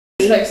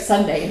It's like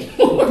Sunday.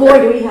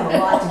 Boy, do we have a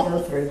lot to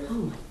go through. Oh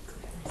my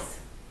goodness.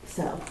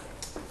 So,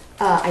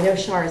 I know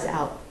Char's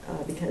out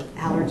because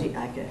allergy.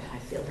 I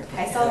feel her.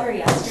 I saw her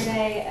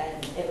yesterday,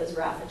 and it was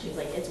rough. And she was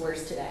like, "It's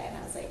worse today," and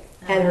I was like,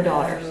 oh, and her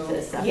daughter.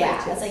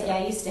 Yeah, I was like,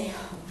 "Yeah, you stay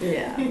home."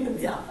 Yeah,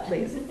 It's yeah, not fun.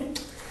 please.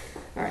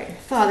 All right,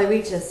 Father,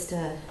 we just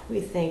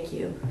we thank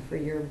you for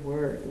your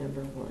word.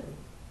 Number one,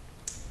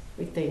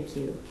 we thank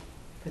you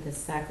for the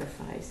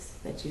sacrifice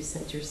that you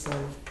sent your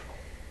Son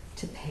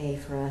to pay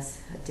for us,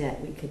 a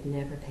debt we could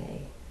never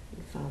pay.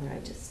 And Father, I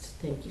just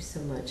thank you so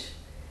much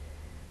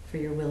for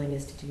your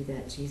willingness to do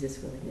that, Jesus'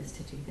 willingness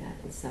to do that,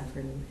 and suffer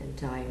and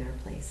die in our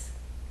place.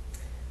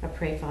 I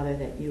pray, Father,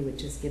 that you would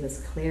just give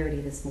us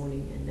clarity this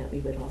morning and that we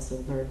would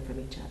also learn from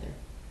each other.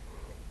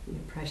 In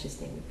your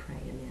precious name we pray,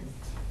 amen.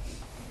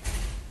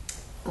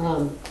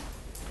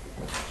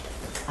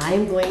 I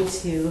am going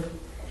to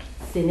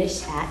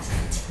finish at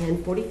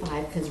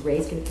 10:45 because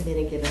Ray's going to come in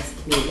and give us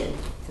communion,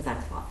 because I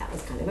thought that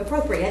was kind of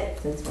appropriate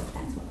since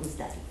that's what we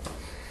studied.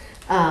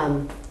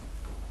 I'm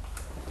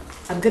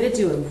going to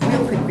do a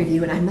real quick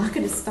review, and I'm not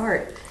going to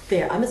start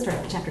there. I'm going to start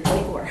at chapter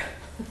 24.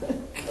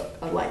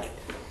 I'm like,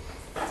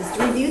 just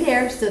review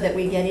there so that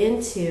we get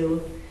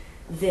into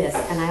this.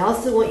 And I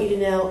also want you to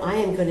know I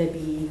am going to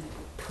be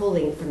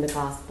pulling from the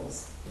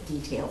Gospels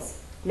details.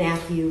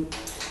 Matthew,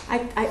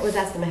 I was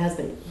asking my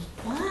husband,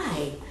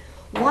 why?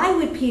 Why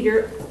would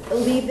Peter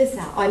leave this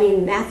out? I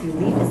mean, Matthew,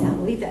 leave this out,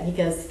 leave that. He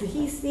goes,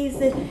 he's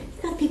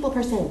not a people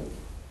person.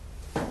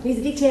 He's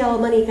a detail,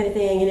 money kind of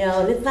thing, you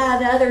know. And it's not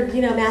the other,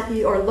 you know,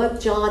 Matthew or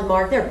Luke, John,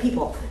 Mark, they're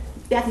people.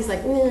 Matthew's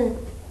like, you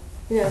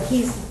know,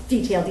 he's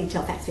detail,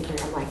 facts, figure.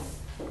 I'm like,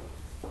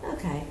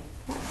 okay,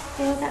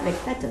 well,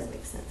 that does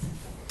make sense.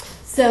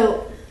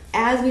 So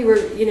as we were,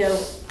 you know,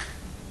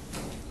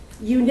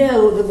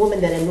 the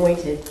woman that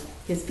anointed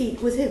his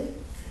feet was who?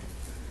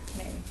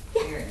 Mary.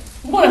 Yeah.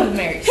 One of the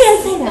Marys. He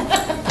doesn't say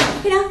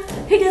that. You know,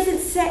 he doesn't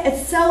say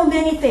it's so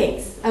many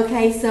things.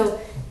 Okay, so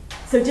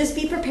just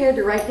be prepared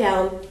to write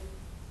down,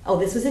 oh,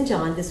 this was in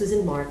John, this was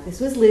in Mark, this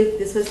was Luke,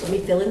 this was, let me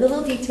fill in the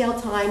little detail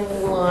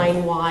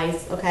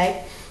timeline-wise,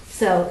 okay?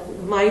 So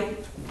my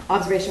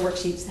observation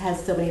worksheet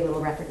has so many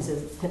little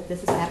references.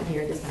 This has happened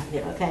here, this happened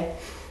here, okay?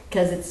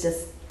 Because it's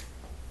just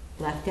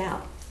left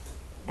out.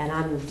 And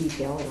I'm in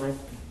detail, and I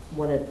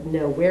want to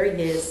know where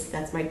he is.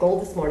 That's my goal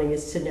this morning,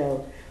 is to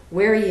know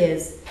where he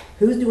is,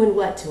 who's doing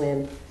what to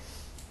him,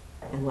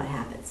 and what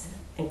happens.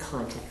 And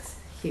context,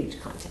 huge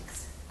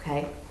context,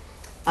 okay?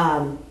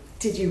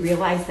 Did you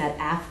realize that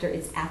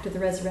it's after the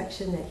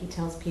resurrection that he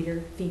tells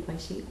Peter, feed my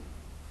sheep?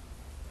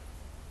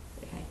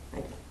 Okay,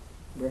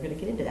 we're going to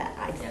get into that.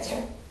 I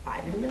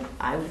didn't know.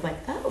 I was like,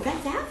 oh,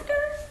 that's after?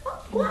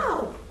 Oh,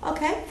 wow,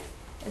 okay.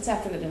 It's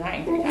after the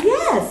denying 3 times.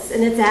 Yes,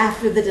 and it's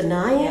after the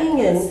denying,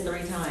 Yeah, and it's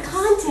 3 times.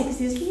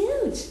 Context is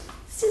huge.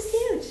 It's just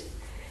huge.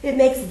 It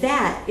makes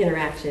that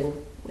interaction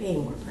way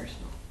more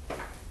personal.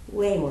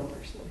 Way more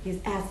personal. He's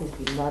asking if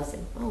he loves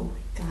him. Oh my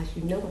gosh,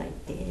 you know what I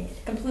did.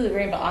 Completely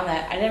agree, but on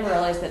that, I didn't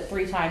realize that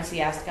 3 times he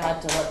asked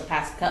God to let the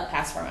cup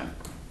pass from him.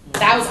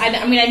 That was, I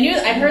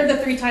heard the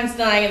 3 times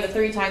denying and the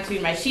 3 times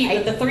feeding my sheep,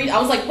 right. But the 3, I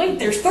was like, wait,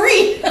 there's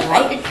 3!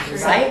 Right,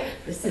 right?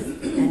 This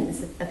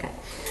is, okay.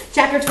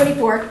 Chapter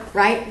 24,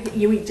 right?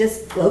 You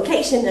just,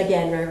 location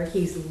again, remember,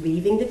 he's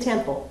leaving the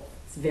temple.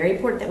 It's very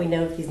important that we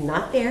know he's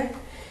not there.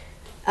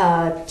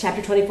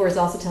 Chapter 24 is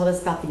also telling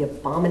us about the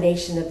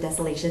abomination of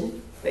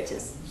desolation, which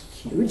is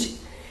huge,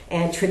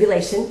 and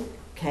tribulation.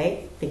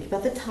 Okay, think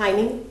about the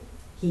timing.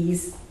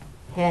 He's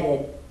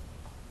headed,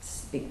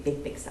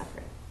 big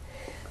suffering.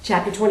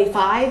 Chapter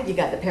 25, you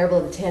got the parable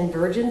of the 10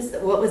 virgins.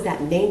 What was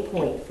that main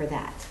point for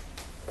that?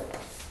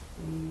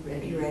 Be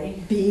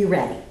ready. Be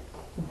ready.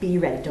 Be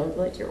ready. Don't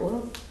let your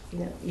oil,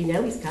 you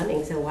know he's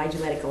coming, so why'd you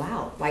let it go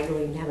out? Why don't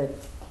you even have an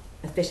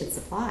efficient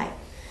supply?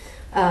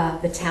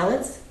 The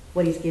talents,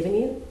 what he's given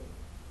you.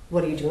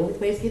 What are you doing with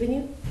what he's given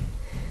you?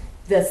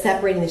 The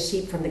separating the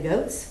sheep from the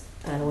goats.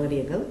 I don't want to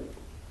be a goat.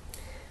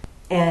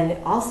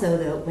 And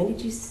also, when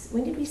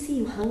did we see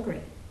you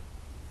hungry,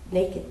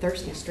 naked,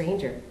 thirsty,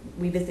 stranger?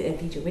 We visited and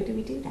feed you. When did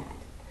we do that?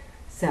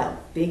 So,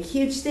 big,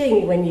 huge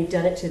thing when you've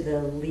done it to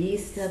the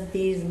least of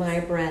these,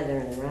 my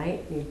brethren,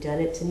 right? You've done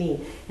it to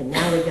me. And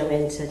now we go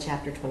into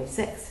chapter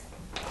 26.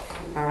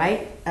 All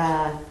right?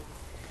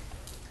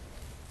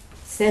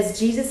 Says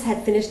Jesus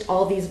had finished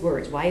all these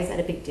words. Why is that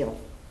a big deal?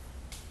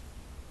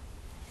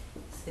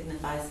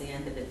 Signifies the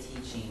end of the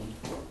teaching.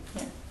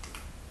 Yeah.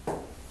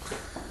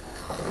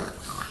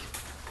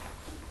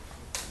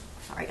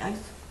 Sorry, guys.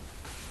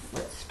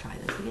 Let's try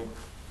this again.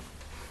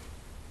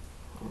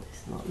 Oh,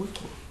 it's not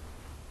working.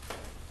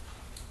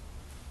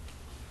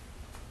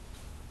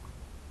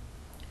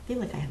 I feel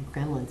like I have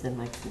gremlins in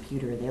my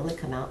computer. They only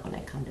come out when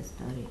I come to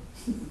study.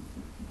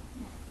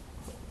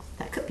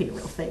 That could be a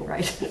real thing,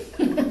 right?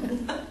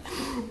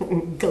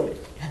 Go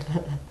with it.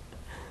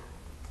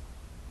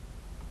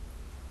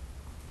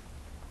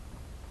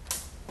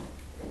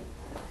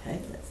 Okay,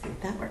 let's see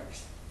if that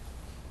works.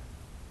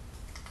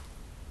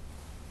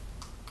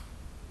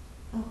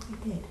 Oh,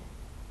 we did.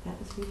 That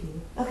was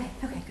review. Okay,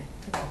 good.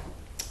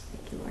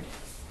 Thank you, Lord.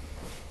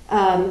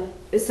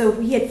 So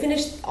he had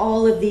finished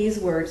all of these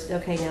words.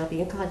 Okay, now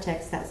be in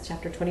context. That's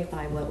chapter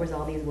 25. What was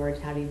all these words?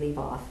 How do you leave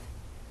off?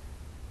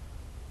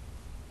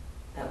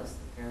 That was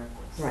the parables.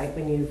 Right,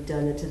 when you've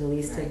done it to the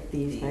least Right, of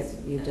these, right, these,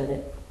 you've yeah. done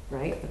it,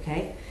 right?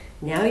 Okay.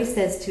 Now he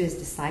says to his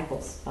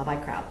disciples, bye-bye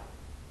crowd.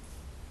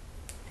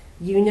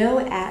 You know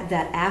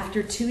that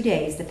after 2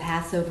 days the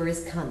Passover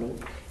is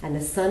coming, and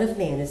the Son of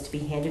Man is to be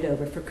handed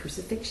over for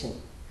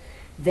crucifixion.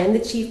 Then the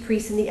chief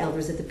priests and the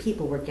elders of the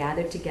people were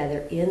gathered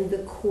together in the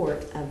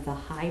court of the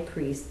high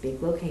priest,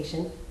 big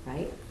location,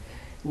 right,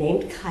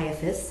 named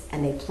Caiaphas,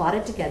 and they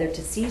plotted together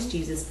to seize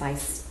Jesus by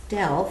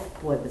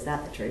stealth, boy was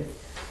that the truth,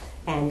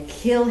 and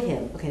kill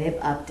him. Okay,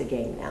 they've upped the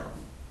game now.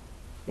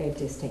 They've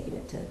just taken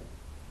it to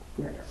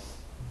murder.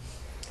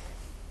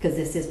 Because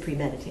this is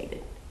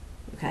premeditated,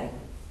 okay?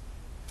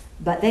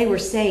 But they were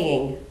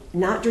saying,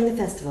 not during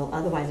the festival,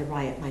 otherwise a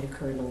riot might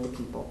occur among the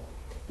people.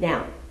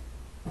 Now,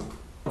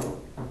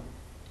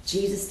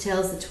 Jesus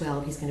tells the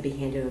 12 he's going to be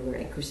handed over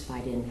and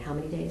crucified in how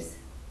many days?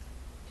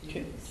 2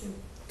 days.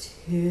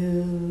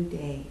 2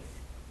 days.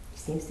 He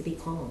seems to be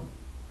calm.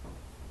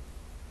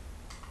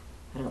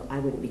 I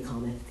wouldn't be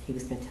calm if he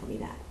was going to tell me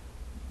that.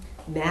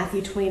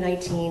 Matthew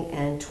 20:19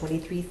 and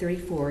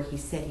 23:34, he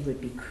said he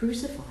would be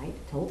crucified,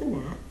 told them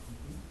that.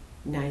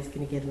 Now he's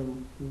going to give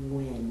them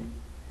when.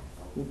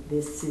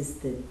 This is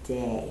the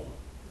day,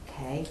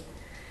 okay?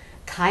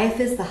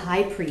 Caiaphas, the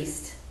high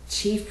priest,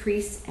 chief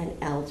priests, and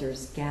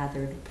elders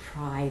gathered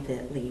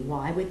privately.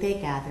 Why would they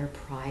gather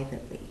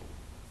privately?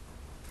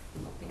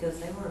 Because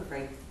they were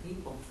afraid of the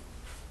people.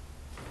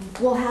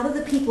 Well, how do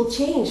the people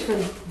change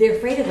from they're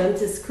afraid of him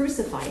to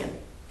crucify him?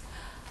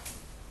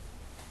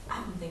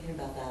 I've been thinking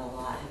about that a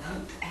lot.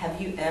 Have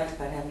you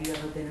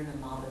ever been in a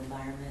mob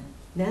environment?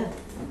 No,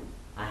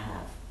 I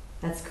have.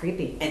 that's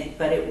creepy.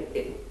 But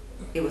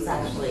it was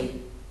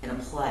actually in a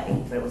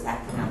play, but it was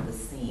acting out the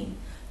scene.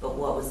 But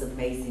what was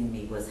amazing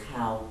me was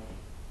how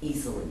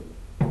easily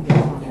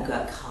you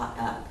got caught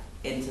up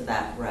into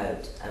that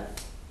road of,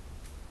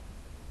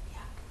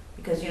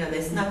 because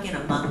they snuck in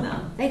among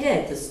them They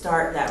did. to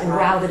start that And riot.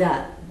 riled it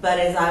up. But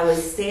as I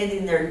was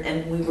standing there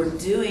and we were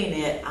doing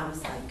it, I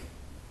was like,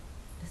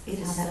 This it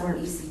is is how that so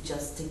works. easy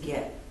just to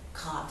get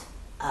caught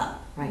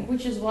up. Right.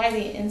 Which is why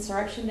the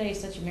Insurrection Day is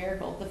such a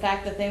miracle. The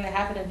fact that thing that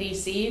happened in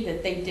D.C.,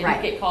 that they didn't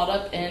Right. get caught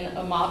up in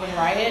a mob and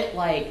riot,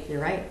 like,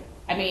 You're right.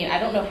 I mean, I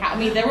don't know how. I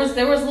mean, there was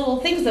little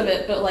things of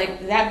it, but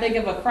like that big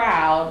of a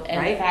crowd, and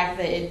Right. the fact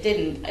that it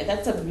didn't,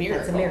 that's a miracle.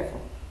 That's a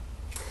miracle.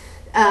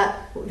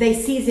 They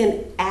seize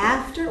him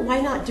after.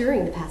 Why not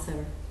during the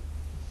Passover?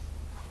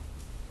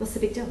 What's the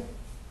big deal?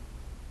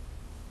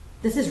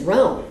 This is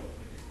Rome.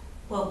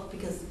 Well,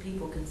 because the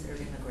people considered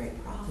him a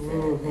great prophet.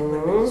 Mhm. They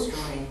were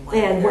destroying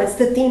And what's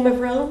the theme of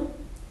Rome?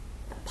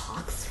 The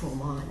Pax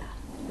Romana.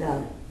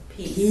 The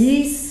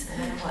peace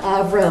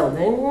of Rome.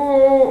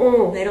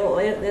 And, they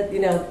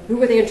don't,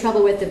 who are they in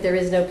trouble with if there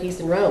is no peace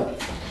in Rome?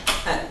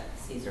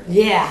 Caesar.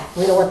 Yeah,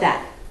 we don't want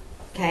that.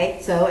 Okay,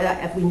 so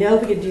if we know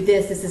we're going to do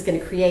this, this is going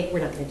to create, we're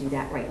not going to do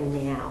that right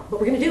now. But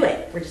we're going to do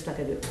it. We're just not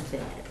going to do it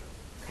instead.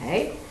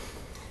 Okay?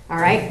 All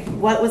right,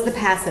 what was the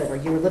Passover?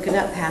 You were looking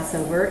up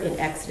Passover in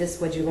Exodus.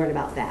 What did you learn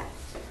about that?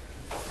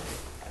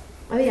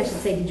 Maybe I should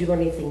say, did you learn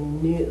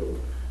anything new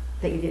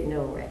that you didn't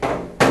know already?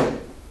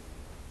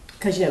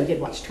 Because, you did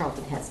watch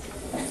Charlton Heston.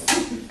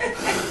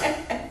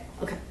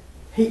 Okay,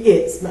 he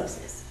is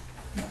Moses.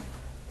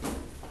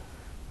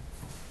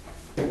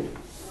 I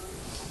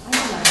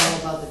did not know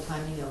about the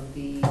timing of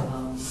the,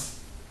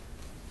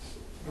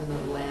 when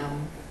the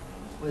lamb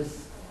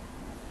was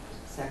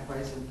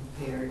sacrificed and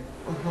prepared.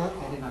 Uh-huh.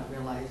 I did not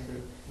realize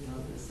that,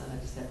 the son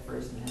had to set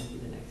first and had to be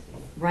the next day.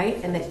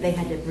 Right, and that they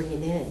had to bring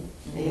it in.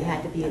 And it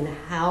had to be in the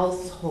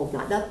household,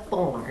 not the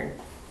barn,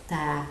 the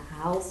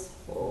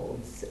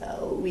household.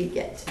 So we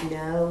get to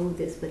know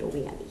this little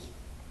whammy.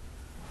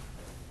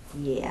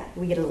 Yeah,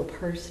 we get a little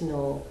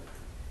personal.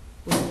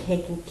 We're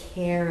taking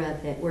care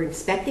of it. We're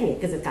inspecting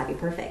it because it's got to be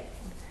perfect.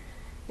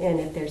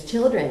 And if there's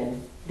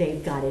children,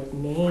 they've got it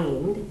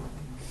named,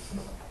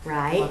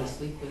 right? Want to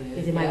sleep with it.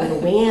 Is it my yeah.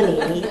 little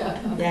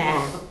whammy?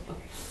 Yeah.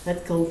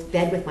 Let's go to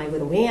bed with my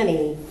little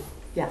whammy.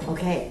 Yeah,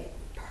 okay.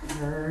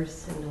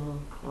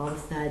 Personal. All of a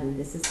sudden,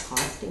 this is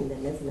costing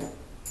them, isn't it?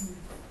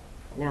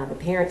 Now, the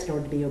parents, in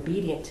order to be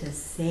obedient to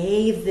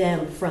save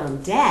them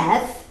from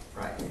death,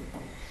 Right.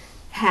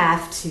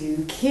 have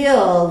to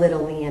kill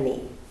little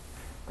Lammy.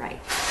 Right.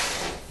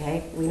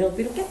 Okay? We don't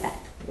get that.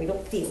 We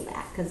don't feel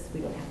that because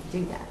we don't have to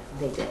do that.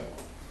 They did.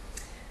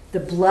 The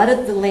blood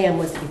of the lamb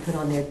was to be put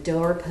on their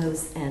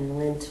doorposts and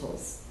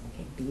lintels.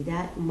 Okay, be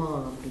that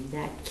mom, be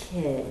that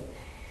kid.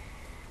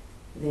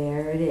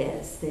 There it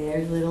is.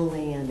 There's little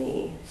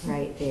Lammy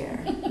right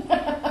there.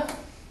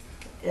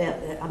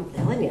 I'm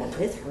telling you,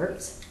 this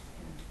hurts.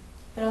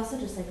 But also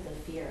just like the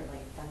fear,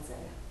 like that's it.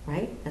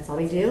 Right? That's all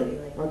we do.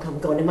 I'm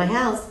going to my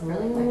house. Or like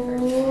my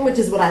first Which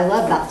is what I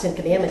love about the Ten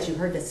Commandments. You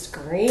heard the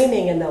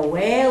screaming and the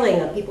wailing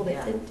of people that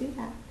Yeah. didn't do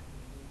that.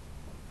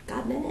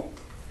 God meant it.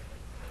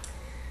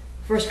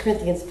 1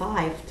 Corinthians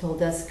 5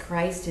 told us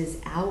Christ is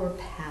our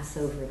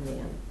Passover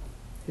lamb,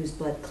 whose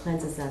blood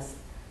cleanses us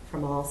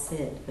from all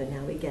sin. But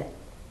now we get,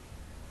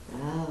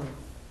 oh,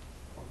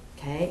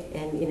 okay.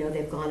 And,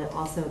 they've gone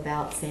also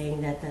about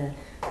saying that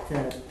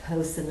the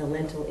post and the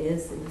lintel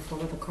is in the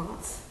form of a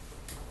cross.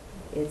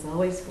 It's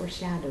always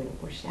foreshadowing.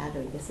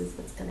 This is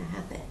what's going to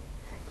happen.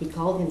 He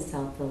called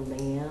himself the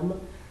Lamb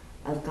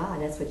of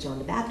God. That's what John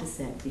the Baptist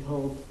said.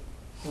 Behold,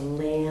 the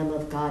Lamb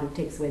of God who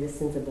takes away the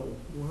sins of the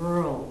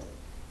world.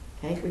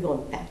 Okay, we're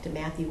going back to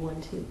Matthew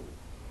 1:2.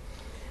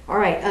 All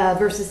right,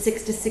 verses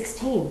 6 to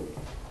 16.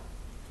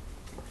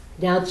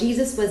 Now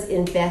Jesus was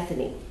in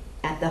Bethany,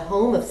 at the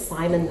home of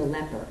Simon the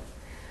leper.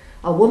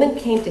 A woman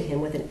came to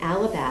him with an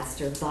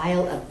alabaster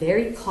vial of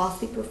very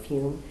costly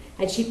perfume,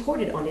 and she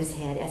poured it on his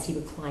head as he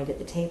reclined at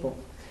the table.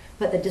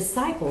 But the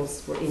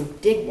disciples were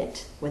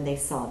indignant when they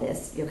saw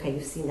this. Okay,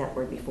 you've seen that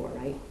word before,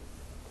 right?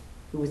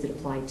 Who was it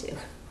applied to?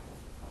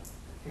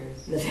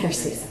 The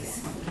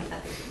Pharisees.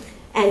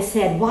 And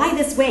said, "Why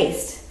this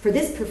waste? For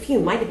this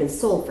perfume might have been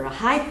sold for a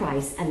high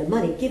price and the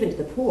money given to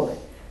the poor."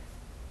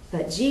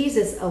 But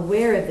Jesus,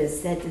 aware of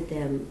this, said to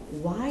them,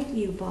 "Why do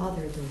you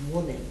bother the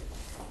woman?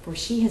 For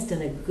she has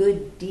done a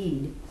good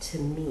deed to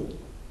me.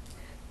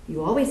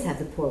 You always have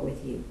the poor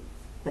with you,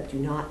 but do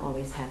not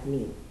always have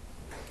me.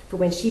 For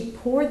when she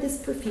poured this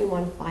perfume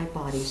on my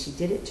body, she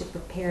did it to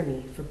prepare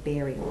me for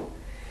burial."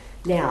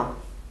 Now,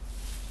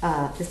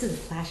 this is a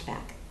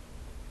flashback.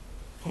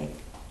 Okay.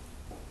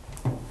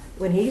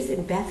 When he's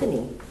in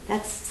Bethany,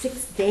 that's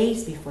 6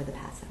 days before the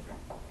Passover.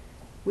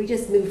 We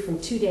just moved from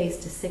 2 days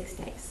to 6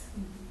 days.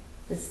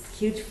 This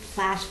huge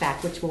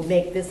flashback, which will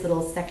make this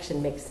little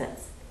section make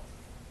sense.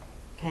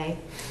 Okay?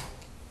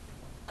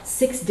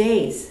 6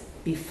 days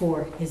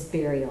before his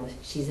burial,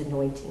 she's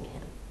anointing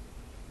him.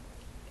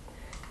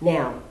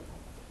 Now,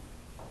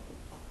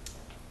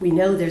 we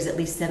know there's at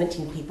least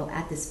 17 people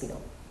at this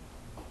meal.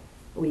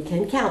 We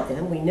can count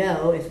them. We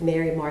know if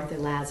Mary, Martha,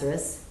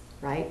 Lazarus,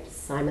 right?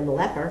 Simon the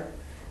leper,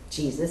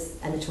 Jesus,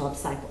 and the 12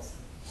 disciples.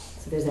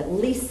 So there's at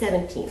least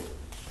 17.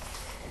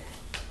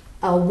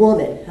 A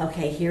woman.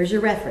 Okay, here's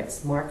your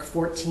reference. Mark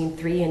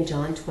 14:3 and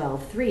John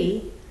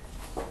 12:3.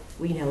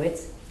 We know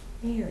it's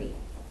Mary.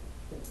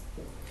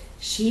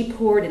 She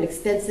poured an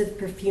expensive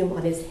perfume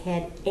on his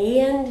head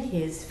and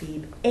his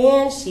feet,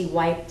 and she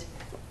wiped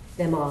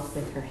them off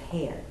with her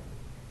hair.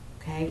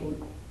 Okay?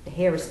 The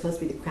hair is supposed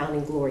to be the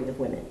crowning glory of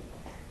women.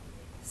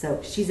 So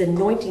she's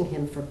anointing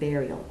him for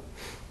burial.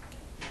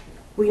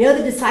 We know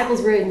the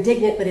disciples were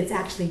indignant, but it's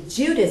actually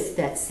Judas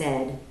that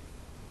said,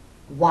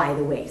 "Why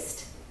the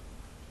waste?"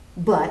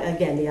 But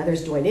again, the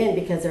others joined in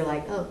because they're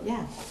like, oh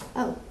yeah,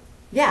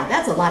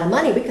 that's a lot of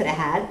money we could have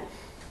had.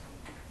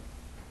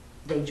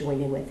 They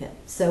joined in with him.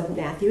 So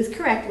Matthew is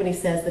correct when he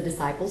says the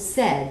disciples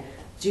said.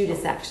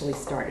 Judas actually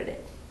started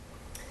it.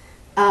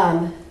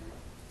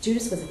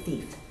 Judas was a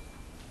thief.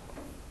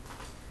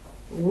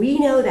 We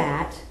know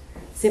that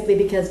simply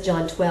because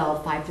John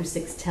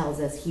 12:5-6 tells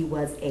us he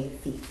was a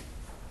thief.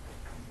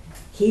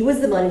 He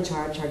was the one in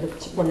charge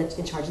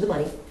of the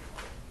money,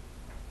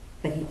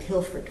 but he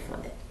pilfered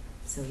from it.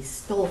 So he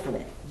stole from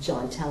it.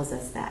 John tells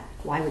us that.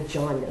 Why would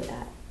John know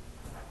that?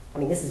 I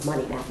mean, this is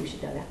money. Matthew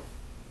should know that.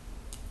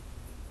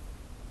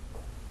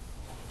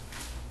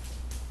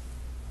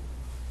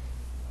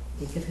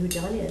 Think of who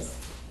John is,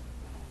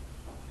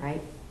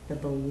 right? The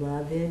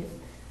beloved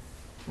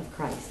of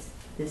Christ.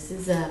 This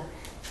is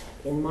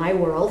in my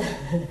world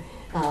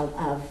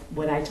of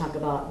when I talk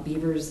about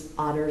beavers,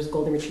 otters,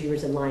 golden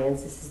retrievers, and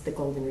lions, this is the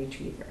golden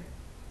retriever.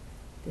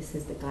 This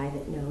is the guy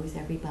that knows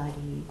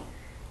everybody.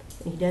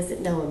 And he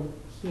doesn't know him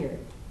here.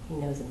 He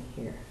knows him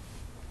here.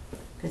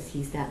 Because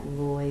he's that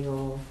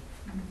loyal.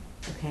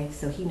 Okay,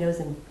 so he knows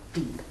him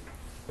deep.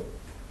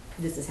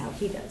 This is how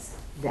he does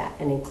that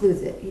and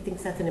includes it. He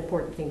thinks that's an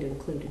important thing to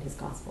include in his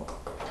gospel.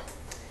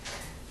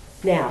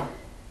 Now,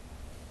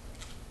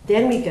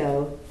 then we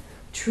go,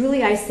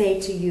 "Truly I say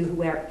to you,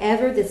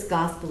 wherever this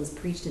gospel is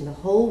preached in the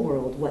whole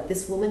world, what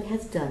this woman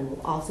has done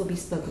will also be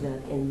spoken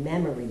of in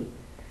memory,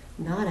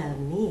 not of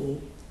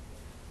me,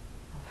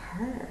 of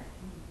her."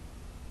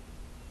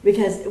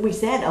 Because we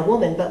said a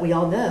woman, but we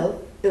all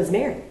know it was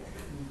Mary.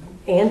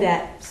 And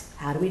that,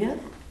 how do we know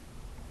that?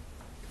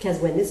 Because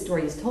when this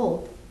story is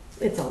told,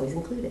 it's always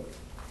included.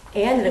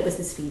 And that it was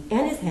his feet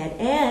and his head,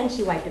 and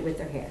she wiped it with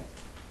her hair.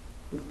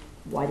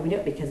 Why do we know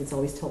it? Because it's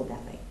always told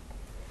that way.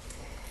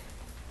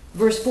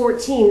 Verse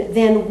 14,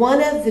 "Then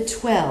one of the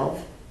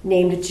 12,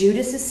 named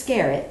Judas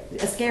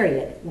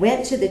Iscariot,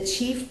 went to the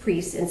chief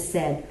priests and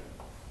said,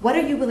 'What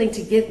are you willing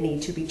to give me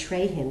to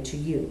betray him to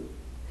you?'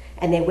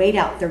 And they weighed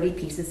out 30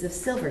 pieces of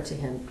silver to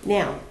him."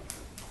 Now,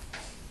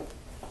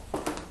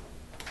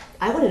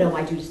 I want to know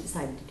why Judas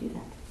decided to do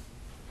that.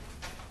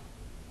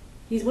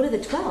 He's one of the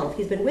 12.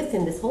 He's been with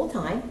him this whole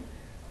time.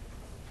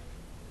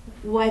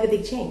 Why the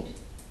big change?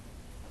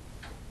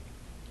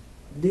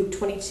 Luke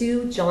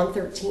 22, John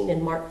 13,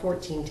 and Mark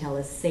 14 tell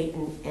us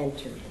Satan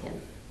entered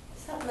him.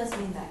 So it must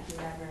mean that he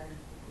never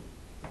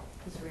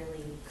was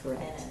really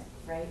Correct. in it,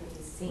 right?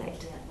 Because Satan Right.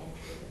 can't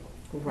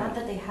enter. Right. Not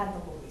that they had the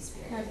Holy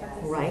Spirit.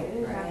 Right.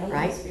 yet. Right.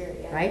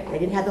 Right. Right? They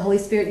didn't have the Holy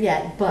Spirit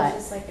yet, but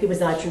Just like he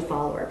was not a true a-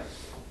 follower.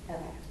 Okay.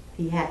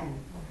 He hadn't.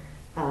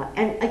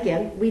 And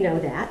again, we know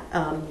that.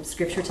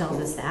 Scripture tells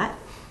us that.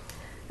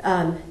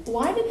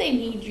 Why did they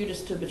need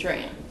Judas to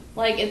betray him?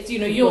 Like, it's,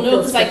 you'll know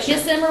because I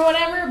kiss him or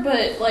whatever,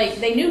 but, like,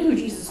 they knew who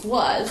Jesus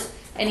was.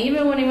 And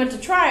even when he went to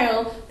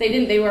trial,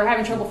 they were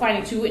having trouble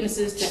finding two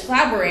witnesses to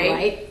collaborate.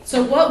 Right.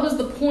 So what was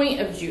the point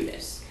of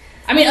Judas?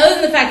 I mean, other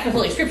than the fact of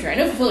fulfilling Scripture. I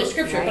know fulfilling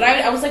Scripture, Right. but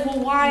I was like, well,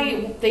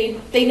 why?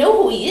 They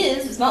know who he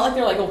is. It's not like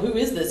they're like, oh, who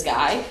is this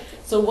guy?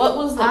 So what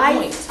was the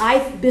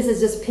point? This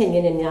is just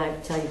opinion, and I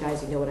tell you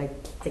guys, what I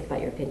think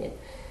about your opinion.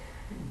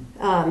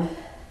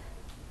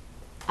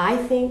 I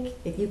think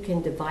if you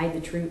can divide the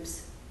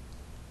troops,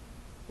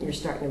 you're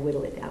starting to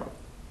whittle it down.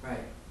 Right.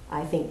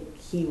 I think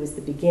he was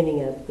the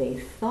beginning of, they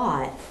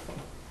thought,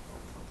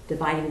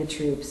 dividing the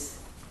troops,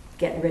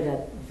 getting rid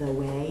of the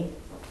way,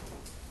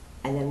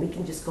 and then we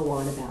can just go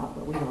on about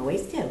what we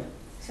always do.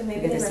 So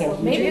maybe Because they were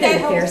it's Maybe Judah that and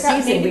helped,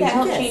 Pharisees, maybe and we that do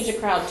helped this. change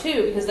the crowd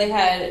too, because they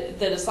had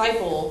the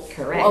disciple,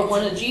 Correct. or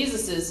one of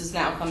Jesus's, has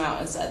now come out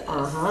and said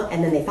this.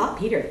 And then they thought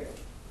Peter,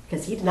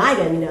 because he denied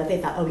him, they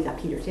thought, oh, we got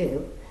Peter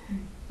too.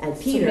 And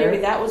Peter maybe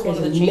that was one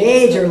is of the a changes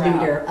major in the crowd.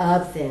 leader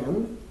of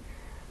them.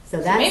 So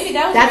So that's, maybe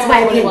that was that's more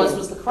my what it opinion.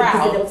 was the Because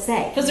crowd. they don't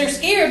say. Because they're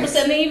scared, but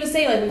then they even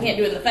say, like, we can't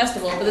do it in the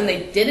festival, but then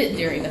they did it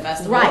during the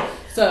festival. Right.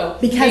 So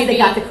Because maybe, they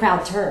got the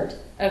crowd turned.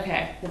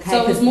 Okay. Okay,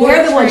 So it was because more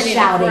they're the ones training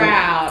shouting, the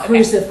crowd. Okay.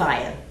 crucify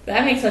him.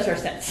 That makes much more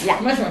sense. Yeah.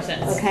 Much more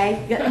sense.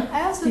 Okay?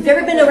 I also You've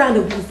ever been around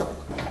a weasel?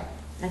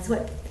 That's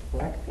what.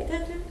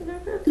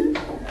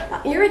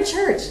 You're in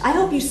church. I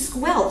hope you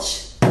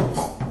squelch.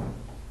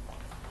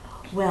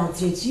 Well,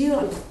 did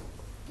you?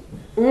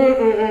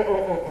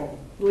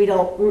 We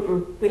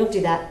don't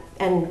do that.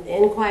 And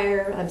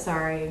inquire. I'm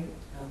sorry.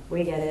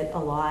 We get it a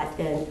lot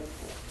and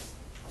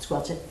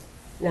squelch it.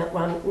 No,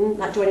 I'm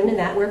not joining in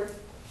that. We're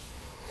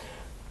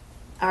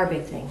our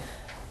big thing.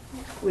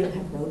 We don't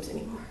have robes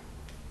anymore.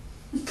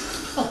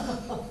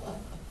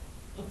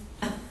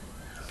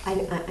 I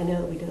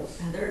know we don't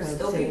have There's robes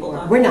still people anymore.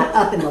 not- We're not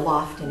up in the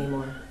loft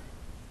anymore.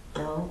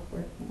 No,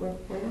 we're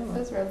not.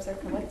 Those robes are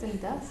collecting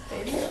dust,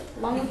 baby.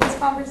 Along with this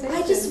conversation.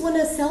 I just want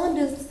to sell them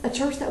to a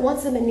church that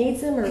wants them and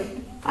needs them, or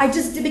I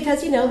just do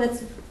because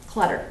that's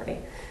clutter for me.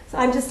 So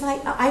I'm just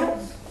like I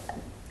don't.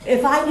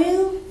 If I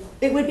knew,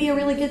 it would be a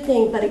really good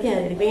thing. But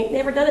again, we ain't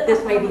never done it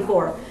this way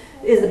before.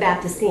 Is the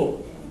Baptist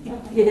scene,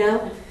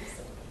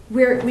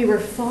 we were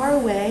far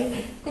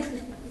away,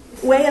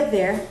 way up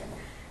there.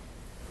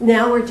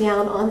 Now we're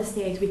down on the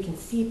stage. We can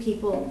see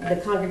people. The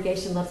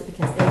congregation loves it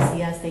because they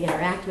see us. They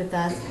interact with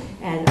us.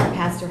 And our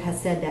pastor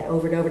has said that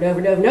over and over and over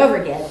and over and over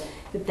again.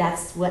 That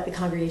that's what the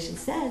congregation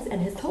says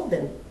and has told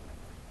them.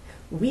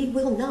 We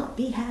will not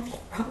be having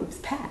robes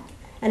back.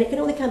 And it can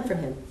only come from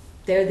him.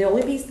 They're the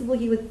only people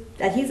he's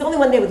the only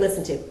one they would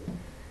listen to.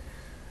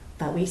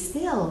 But we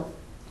still,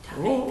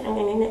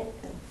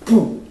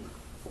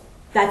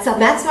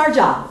 that's our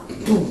job.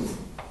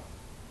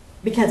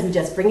 Because we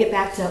just bring it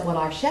back to what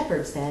our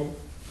shepherd said.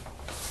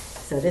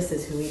 So this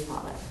is who we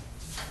follow.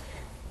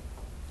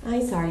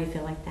 I'm sorry you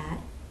feel like that,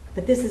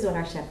 but this is what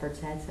our shepherd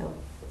said, so.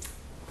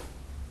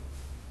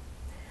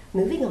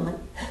 Moving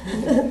on.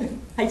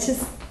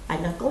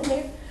 I'm not going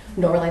there,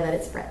 nor will I let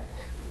it spread.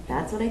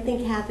 That's what I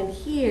think happened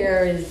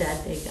here, is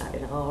that they got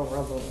it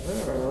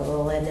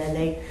all, and then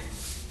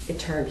it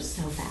turned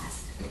so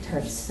fast. It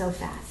turned so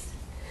fast.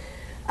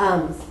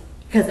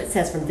 Because it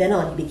says from then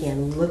on he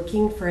began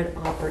looking for an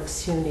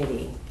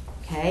opportunity,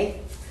 okay?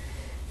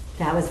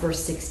 That was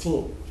verse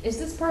 16. Is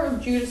this part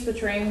of Judas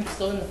betraying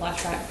still in the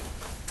flashback?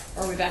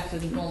 Or are we back to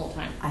the normal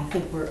time? I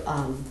think we're,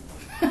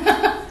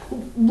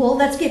 well,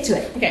 let's get to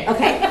it. Okay.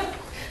 Okay.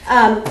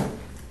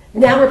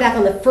 Now we're back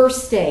on the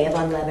first day of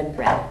unleavened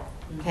bread,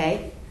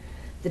 okay?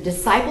 The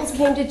disciples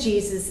came to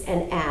Jesus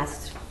and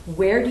asked,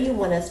 where do you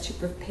want us to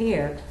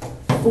prepare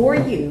for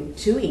you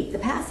to eat the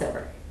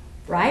Passover,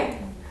 right?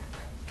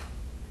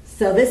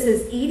 So this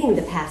is eating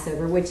the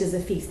Passover, which is a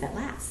feast that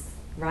lasts,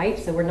 right?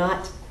 So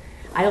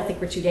I don't think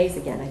we're 2 days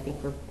again. I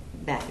think we're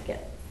back again.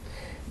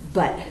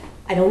 But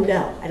I don't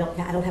know. I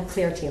don't have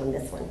clarity on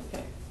this one.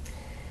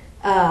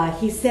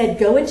 He said,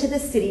 go into the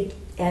city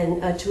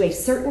and to a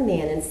certain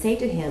man and say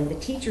to him, the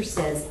teacher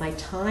says, my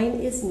time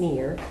is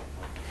near.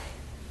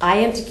 I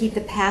am to keep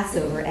the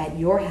Passover at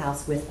your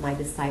house with my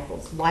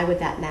disciples. Why would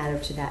that matter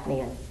to that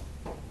man?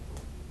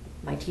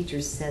 My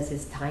teacher says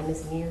his time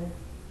is near.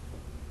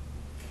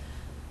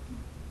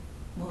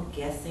 Well,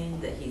 guessing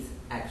that he's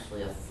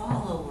actually a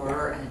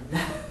follower and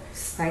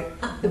knows Right?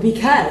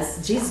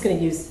 Because Jesus is going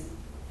to use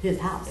his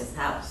house. his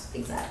house,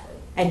 exactly.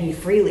 And he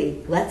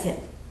freely lets him.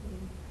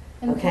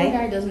 And Okay. the poor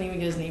guy doesn't even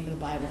get his name in the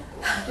Bible.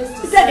 He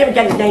doesn't even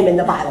get his name in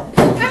the Bible.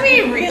 I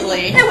mean,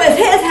 really? It was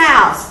his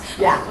house.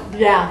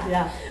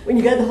 Yeah. When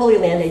you go to the Holy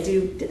Land,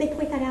 did they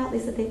point that out? They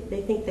said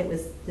they think that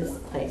was this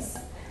place.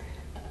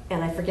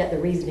 And I forget the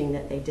reasoning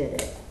that they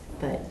did it.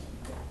 But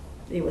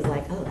it was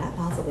like, oh,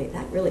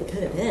 that really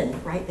could have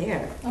been right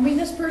there. I mean,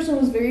 this person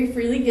was very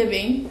freely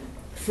giving.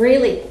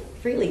 Freely.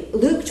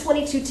 Luke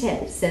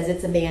 22:10 says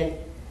it's a man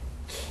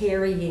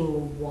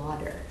carrying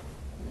water.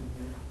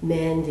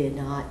 Men did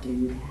not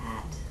do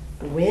that.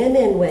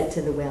 Women went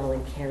to the well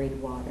and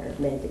carried water.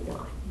 Men did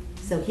not.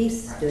 So he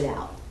stood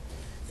out.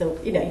 So,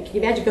 you know, can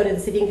you imagine going to the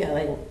city and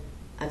going,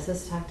 I'm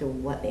supposed to talk to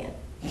what man?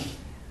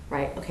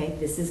 Right? Okay,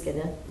 this is going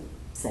to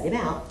set him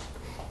out.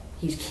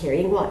 He's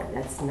carrying water.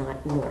 That's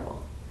not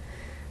normal.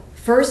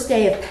 First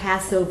day of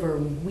Passover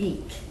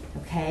week,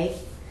 okay?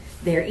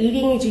 They're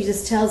eating, and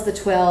Jesus tells the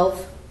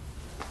 12,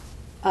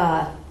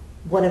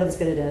 one of them is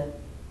going to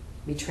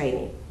betray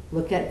me.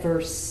 Look at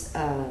verse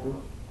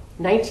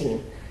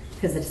 19.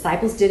 Because the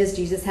disciples did as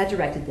Jesus had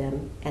directed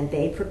them, and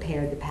they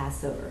prepared the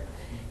Passover.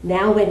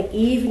 Now when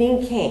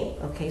evening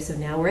came, okay, so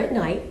now we're at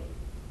night,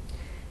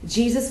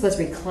 Jesus was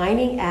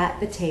reclining at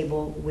the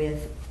table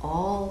with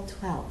all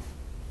 12.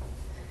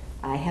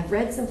 I have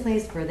read some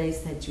place where they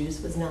said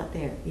Judas was not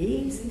there.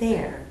 He's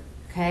there,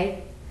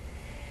 okay?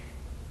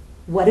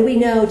 What do we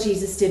know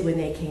Jesus did when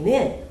they came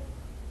in?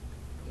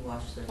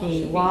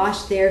 He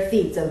washed their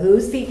feet. So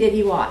whose feet did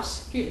he wash?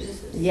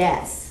 Judas.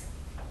 Yes.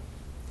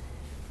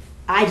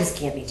 I just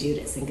can't be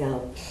Judas and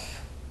go,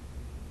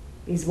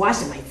 he's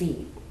washing my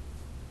feet.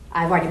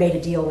 I've already made a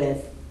deal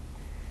with,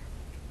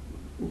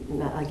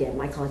 again,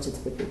 my conscience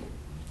would be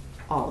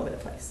all over the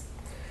place.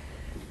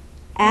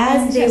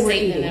 As they were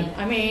Satan eating. in him.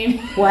 I mean,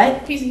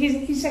 What?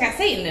 he's got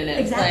Satan in him.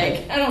 Exactly.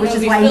 Like, I don't Which know if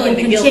is he's why he feeling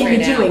can the guilt continue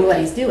right now. doing what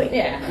he's doing.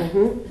 Yeah.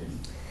 Mhm.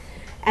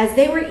 As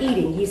they were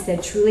eating, he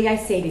said, truly I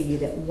say to you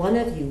that one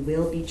of you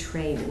will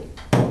betray me.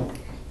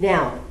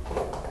 Now,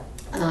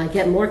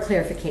 get more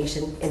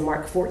clarification in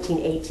Mark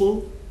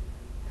 14:18.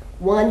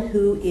 One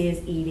who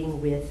is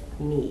eating with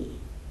me.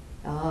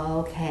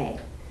 Okay.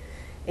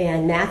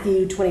 And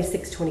Matthew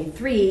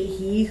 26:23,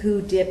 he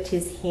who dipped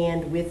his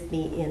hand with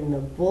me in the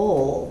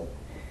bowl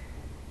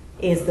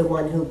is the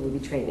one who will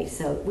betray me.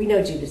 So we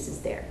know Judas is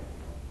there.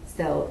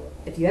 So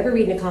if you ever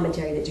read in a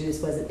commentary that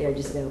Judas wasn't there,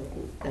 just know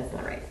that's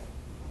not right.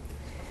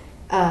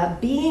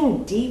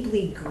 Being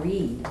deeply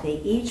grieved,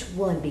 they each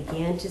one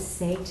began to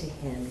say to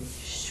him,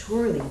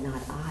 surely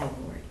not I,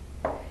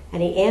 Lord.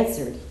 And he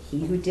answered,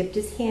 he who dipped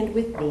his hand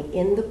with me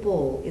in the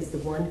bowl is the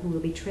one who will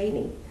betray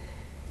me.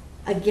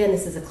 Again,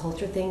 this is a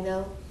culture thing,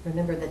 though.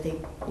 Remember that they,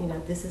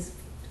 this is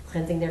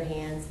cleansing their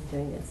hands and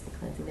doing this, and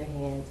cleansing their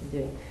hands and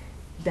doing.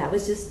 That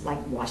was just like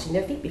washing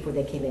their feet before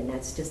they came in.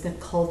 That's just a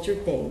culture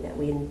thing that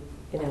we in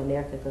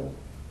America go,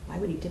 why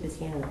would he dip his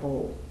hand in a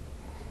bowl?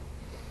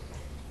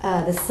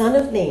 The Son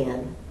of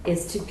Man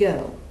is to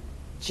go,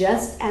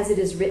 just as it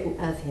is written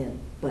of him.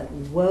 But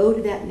woe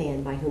to that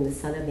man by whom the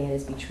Son of Man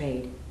is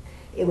betrayed.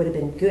 It would have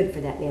been good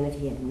for that man if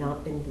he had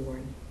not been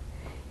born.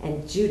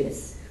 And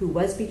Judas, who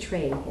was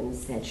betraying him,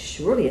 said,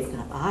 surely it's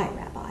not I,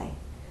 Rabbi.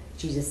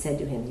 Jesus said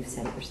to him, you've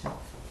said it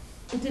yourself.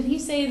 Did he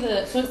say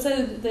so it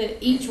said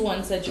that each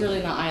one said,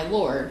 surely not I,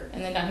 Lord.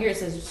 And then down here it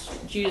says,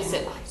 Judas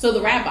said, so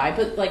the rabbi.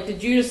 But did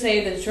Judas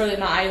say that surely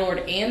not I, Lord,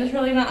 and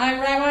surely not I,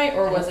 Rabbi?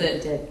 Or was it?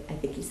 He did. I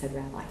think he said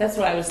rabbi. That's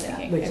what I was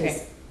thinking. Which Okay.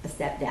 is a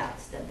step down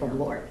from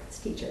Lord. It's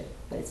teacher,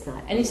 but it's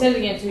not. And he said it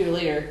again, too,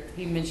 later.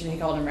 He mentioned he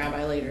called him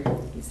rabbi later.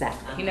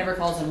 Exactly. He never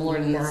calls him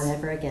Lord in Not this.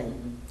 ever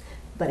again.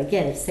 But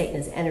again, if Satan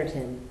has entered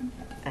him,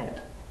 I don't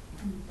know.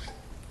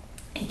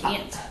 He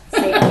can't.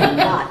 Satan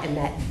cannot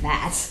admit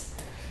that.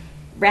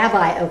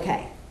 Rabbi,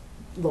 okay.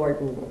 Lord,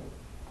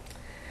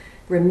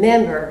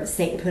 remember,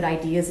 Satan put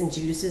ideas in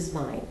Judas's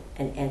mind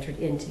and entered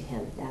into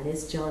him. That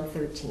is John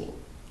 13.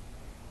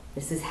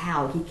 This is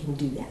how he can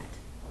do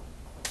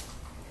that.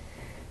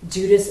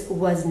 Judas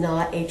was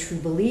not a true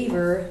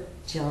believer.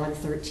 John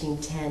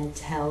 13:10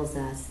 tells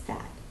us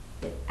that.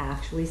 It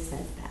actually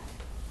says that.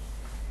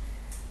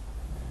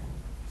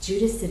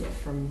 Judas did it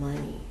for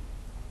money.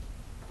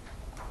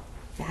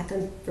 Back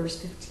on verse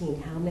 15,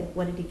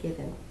 what did he give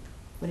him?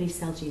 What did he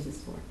sell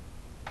Jesus for?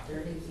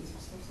 30 pieces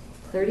of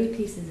silver. 30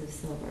 pieces of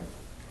silver.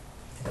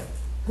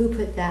 Who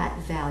put that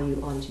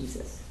value on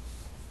Jesus?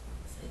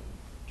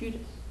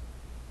 Judas.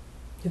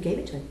 Who gave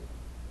it to him?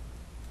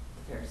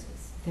 The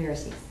Pharisees.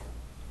 Pharisees.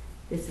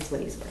 This is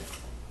what he's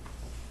worth.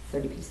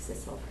 30 pieces of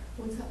silver.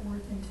 What's that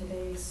worth in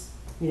today's?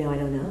 I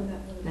don't know.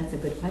 That's a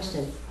good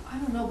question. I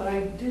don't know, but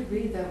I did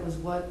read that was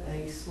what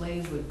a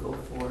slave would go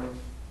for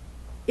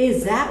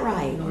Is that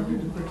right? in order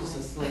to purchase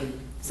a slave.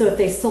 So if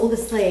they sold a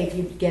slave,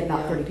 you'd get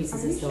about 30 Are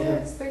pieces you of sure silver.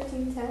 it's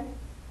 13:10?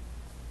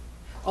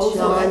 Oh, so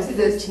John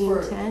Exodus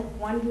 13:10.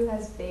 One who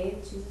has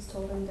bathed, Jesus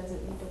told him,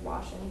 doesn't need to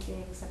wash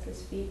anything except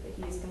his feet, but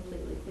he is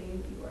completely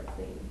clean. You are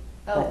clean.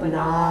 But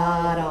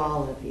not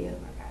all of you.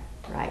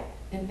 Okay. Right.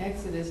 In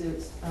Exodus,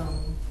 it's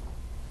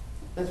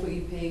that's what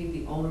you paid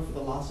the owner for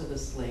the loss of the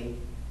slave.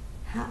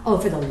 For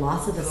the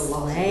loss of the For the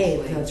loss of the slave.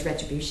 slave. So it's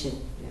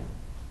retribution. Yeah.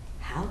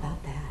 How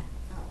about that?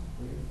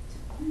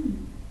 Weird.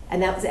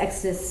 And that was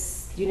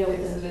Exodus. Do you know what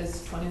the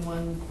Exodus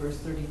 21, verse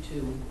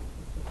 32.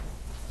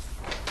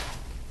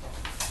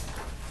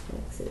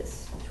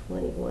 Exodus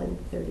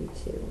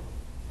 21:32.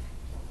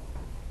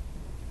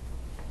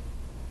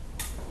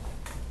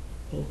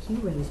 Thank you,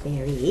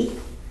 Rosemary.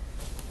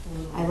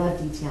 I love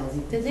details.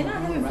 You can Did they tell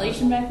not me have around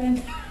inflation them. back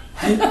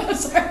then?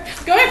 Sorry.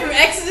 Going from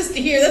Exodus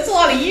to here, that's a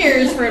lot of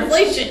years for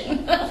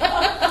inflation.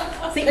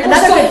 See,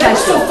 another good They're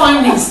still question.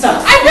 finding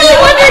stuff. I'm really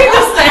wondering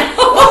this now.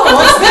 Oh,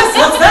 what's this?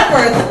 What's that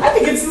worth? I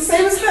think it's the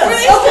same as this. Were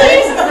they still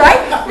using,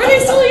 Right? were they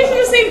still using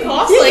the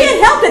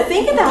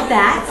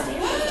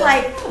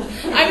like,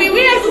 I mean,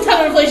 we had a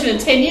ton of inflation in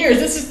 10 years.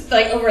 This is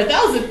like over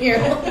 1,000 here.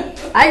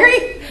 I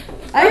agree.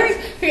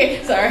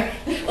 Okay, sorry.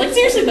 Like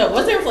seriously though,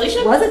 was there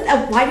inflation? Was it?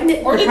 Why didn't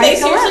it? Or the did price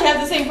they go seriously up?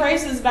 have the same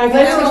prices back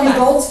Well, they were on the then?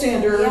 gold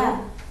standard.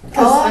 Yeah.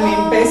 Because, I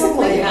mean,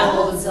 basically, Yeah.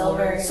 Gold and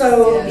silver.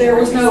 so Yeah. there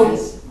was no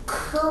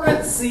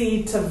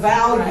currency to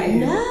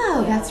value.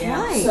 No, that's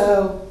Yeah. right.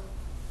 So,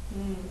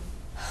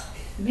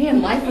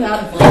 Man, life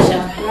without inflation.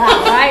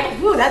 right.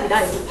 Ooh, that'd be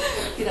nice.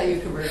 Get out your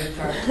conversion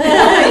chart.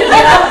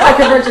 My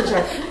conversion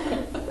chart.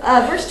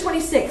 Verse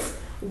 26.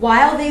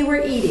 While they were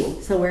eating,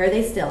 so where are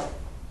they still?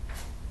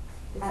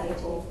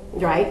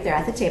 Right, they're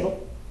at the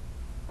table.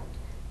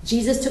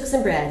 Jesus took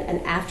some bread,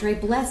 and after a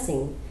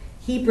blessing,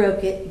 he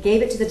broke it,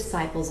 gave it to the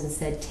disciples, and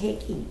said,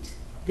 "Take, eat.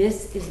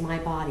 This is my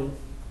body."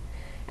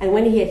 And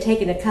when he had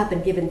taken a cup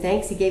and given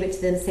thanks, he gave it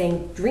to them,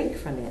 saying, "Drink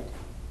from it,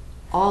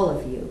 all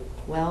of you."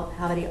 Well,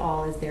 how many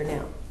all is there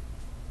now?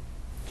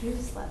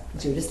 Judas left.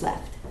 Judas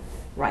left.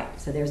 Right,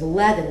 so there's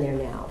 11 there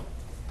now.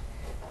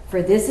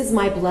 "For this is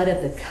my blood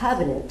of the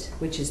covenant,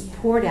 which is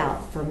poured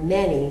out for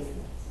many.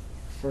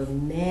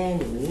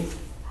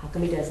 How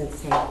come he doesn't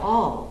say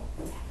all?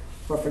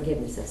 For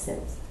forgiveness of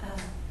sins.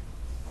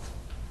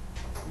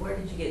 Where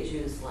did you get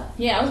Judas left?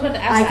 Yeah, I was about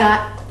to ask I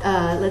that.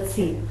 got, let's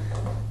see,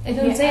 It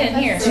doesn't say it in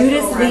here.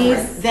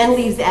 Judas then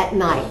leaves at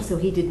night, so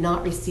he did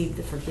not receive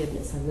the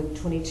forgiveness. On Luke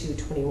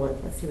 22:21.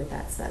 Let's see what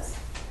that says.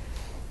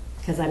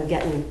 Because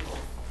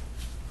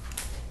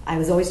I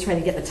was always trying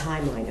to get the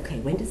timeline. Okay,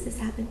 when does this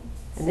happen?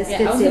 And this Yeah, I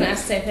fits was in. gonna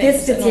ask the same thing.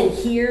 This fits So- in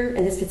here,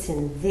 and this fits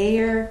in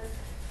there.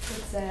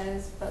 It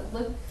says, "But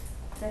look,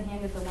 the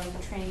hand of the one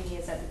betraying me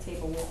is at the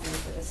table with me,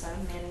 for the Son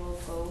of Man will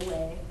go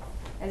away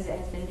as it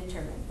has been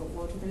determined, but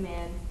woe to the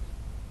man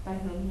by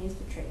whom he is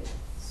betrayed."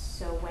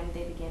 So when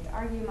they began to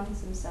argue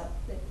amongst themselves,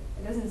 it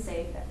doesn't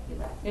say that he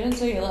left. It didn't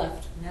say you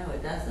left. No,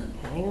 it doesn't.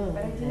 Hang on,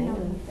 But I do hang know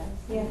on. he does.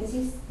 Yeah, because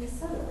he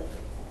said it like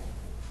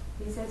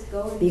He says,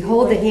 "Go and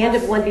Behold, do the what hand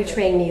of thus one saith."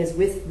 betraying me is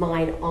with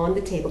mine on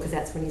the table, because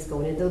that's when he's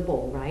going into the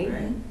bowl, right?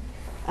 Right.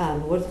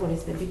 What is one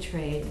who's been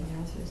betrayed? And they're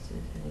all supposed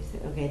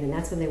to, okay, then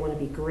that's when they want to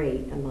be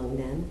great among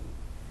them.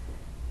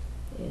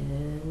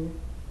 And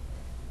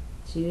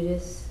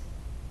Judas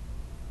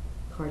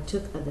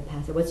partook of the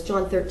Passover. What's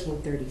John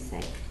 13:30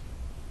 say?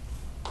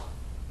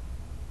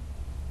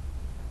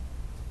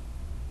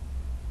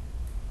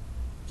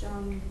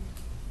 John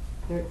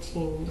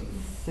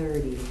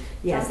 13:30.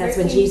 Yes, John that's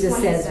when 13, Jesus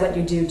says, 27. "What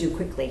you do, do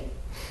quickly."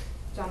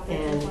 John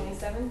And-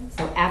 13:27.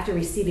 So after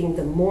receiving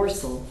the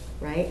morsel,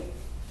 right?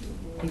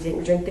 He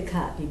didn't drink the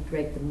cup.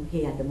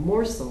 He had the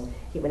morsel.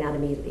 He went out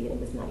immediately, and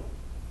it was night.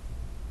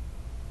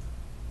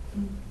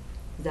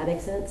 Does that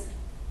make sense?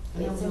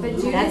 But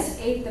That's- Judas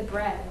ate the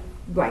bread.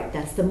 Right,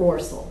 that's the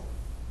morsel.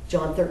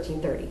 John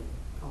 13:30.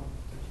 Oh.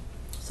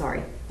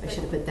 Sorry, I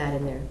should have put that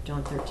in there.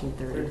 John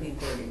 13:30.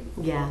 13:30.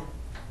 Yeah.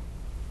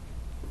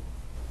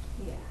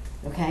 Yeah.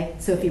 Okay.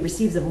 So if he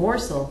receives a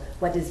morsel,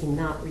 what does he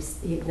not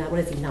receive? What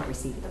does he not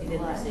receive? He didn't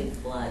Blood.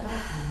 receive blood. What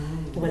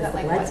Is does that the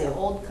like blood what, the do?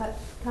 old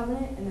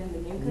covenant and then the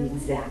new covenant?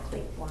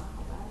 Exactly. Wow,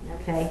 that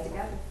never Okay. goes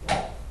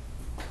together.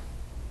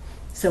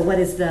 So what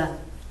does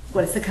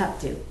the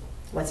cup do?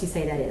 What's he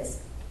say that is?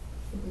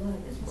 Blood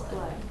is It's blood.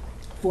 blood.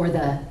 For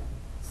the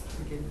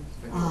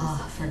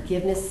Forgiveness.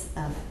 forgiveness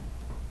of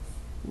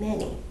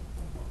many.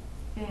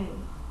 Mm.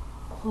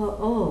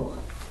 Oh,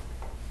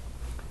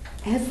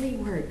 every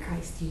word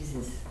Christ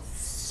uses is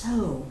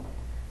so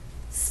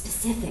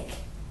specific.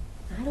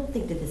 I don't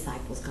think the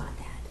disciples got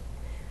that.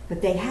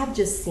 But they have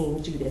just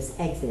seen Judas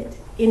exit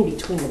in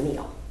between the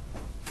meal.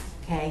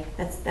 Okay?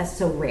 That's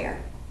so rare.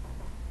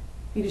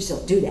 You just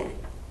don't do that.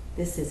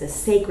 This is a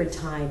sacred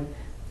time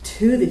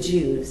to the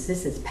Jews.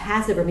 This is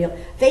Passover meal.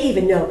 They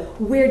even know,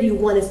 where do you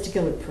want us to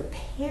go and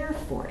prepare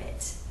for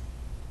it?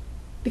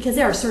 Because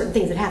there are certain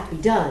things that have to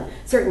be done,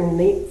 certain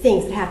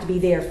things that have to be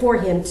there for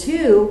him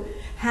to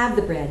have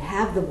the bread,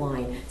 have the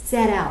wine,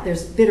 set out.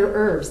 There's bitter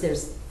herbs.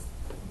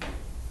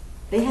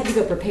 They had to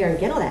go prepare and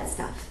get all that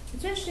stuff.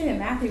 It's interesting that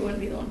Matthew wouldn't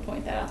be the one to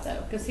point that out,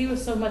 though, because he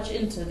was so much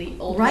into the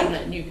Old Right.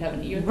 Covenant, New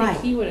Covenant. You would Right.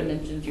 think he would have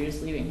mentioned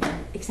Judas leaving here.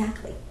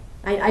 Exactly.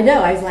 I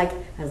know. I was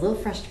a little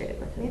frustrated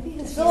with him. Maybe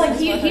I his feel like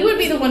feelings he were would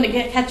be the one to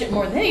catch it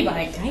more than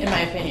anybody, Right. in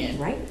my opinion.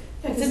 Right?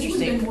 Yeah, It's because he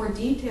would have interesting. been more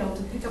detailed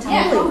to pick up on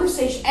Yeah. the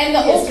conversation. And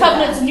the Old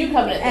Covenant's and New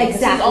Covenant thing, 'cause he's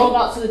Exactly. all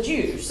about to the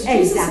Jews. But Jesus had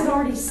Exactly.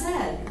 already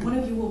said, one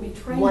of you will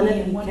betray One of me,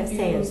 you and one kept of you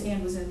saying. whose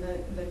hand was in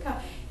the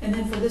cup. And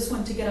then for this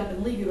one to get up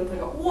and leave, you would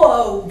go,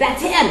 whoa!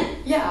 That's him.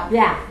 Yeah.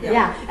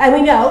 Yeah. And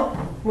we know,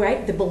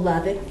 right, the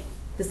beloved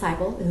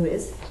disciple who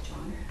is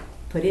John.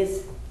 put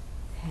his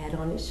head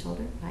on his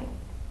shoulder, right?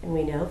 And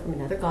we know from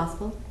another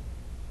gospel,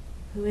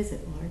 who is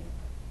it, Lord?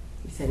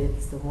 He said,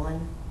 it's the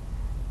one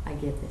I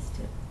give this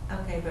to.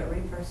 Okay, but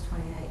read verse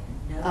 28.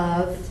 No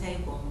one Of- at the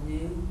table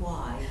knew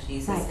why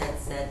Jesus Right. had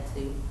said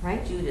to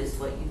Right. Judas,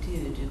 "What you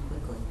do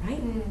quickly."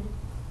 Right? Mm.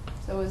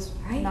 So it was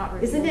Right? not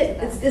revealed Isn't to it?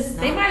 them. It's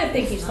They might have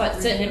think he's Not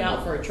like sending him really.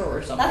 out for a chore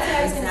or something. That's what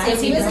I was gonna say.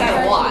 Because he just was got a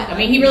charging lot. I them.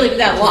 mean, he really did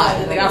that a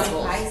lot in the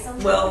Gospels. Price them?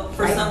 Well,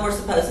 for Right. some, we're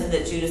supposing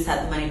that Judas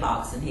had the money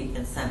box and he'd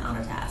been sent on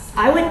a task.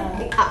 I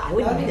I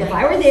would, if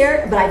I were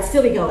there, but I'd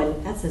still be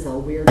going, this is a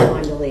weird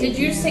time to leave. Did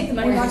you just take the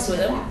money box with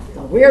him? It's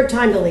a weird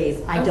time to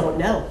leave. I don't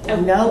know. I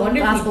No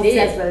wonder if he gospel did.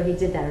 says whether he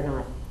did that or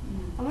not.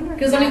 I wonder if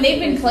Because I mean, they've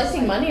been Matthew was collecting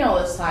just money all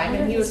this time,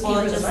 and he was Well, it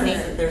keeping the just money.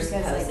 says that they're Because,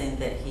 like, supposing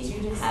that he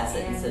Judas has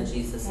it, and so and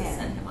Jesus has him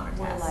sent him on a were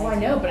task. Well, I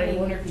know, but I like,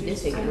 wonder if he did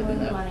Judas take it took with him,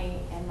 the though. money,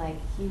 and like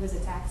he was a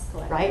tax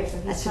collector, Right? so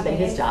That he's should have been coming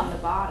his in job. from the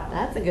bottom.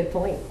 That's a good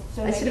point.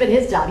 So That should have maybe-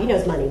 been his job. He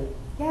knows money.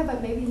 Yeah,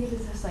 but maybe he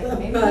was just like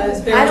maybe But he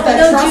was there's I don't that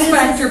know trust Judas'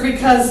 factor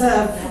because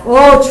of,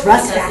 Oh,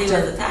 trust Because he was a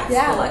factor. tax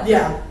Yeah. collector.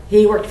 yeah.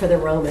 He worked for the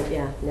Roman.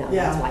 Yeah, no,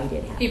 Yeah. that's why he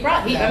did have He it.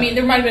 brought. He, Yeah. I mean,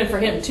 there might have been for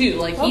him too.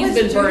 Like What he's was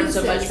been burned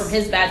so much Judas's? from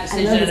his bad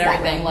decision his and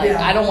everything. background. Like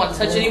Yeah. I don't want to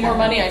touch any more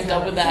money. I'm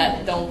done with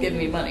that. Don't give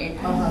me money.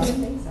 I Uh-huh. don't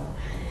think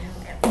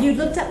so. You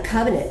looked up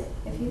covenant.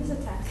 If he was a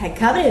tax Okay,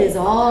 covenant is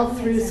all that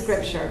through makes sense to me,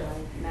 Scripture.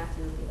 like,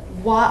 Matthew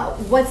would be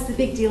like, What's the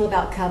big deal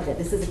about covenant?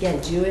 This is,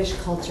 again, Jewish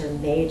culture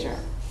major.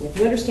 And if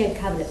you understand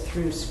covenant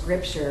through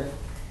Scripture,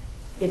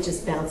 it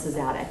just bounces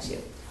out at you.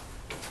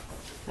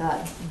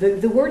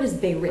 The word is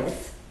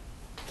berith,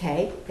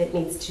 okay? It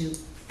means to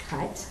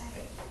cut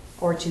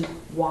or to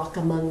walk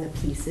among the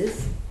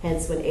pieces.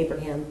 Hence, when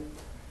Abraham,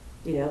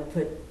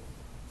 put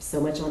so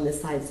much on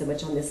this side, so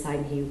much on this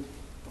side, and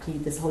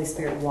this Holy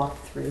Spirit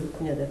walked through,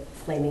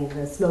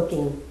 the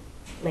smoking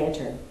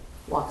lantern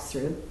walks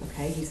through,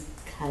 okay? He's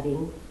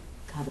cutting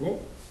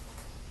covenant,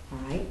 all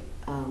right?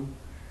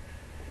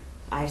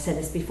 I've said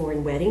this before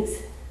in weddings.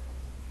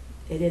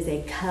 It is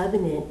a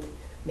covenant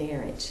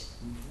marriage.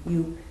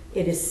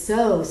 It is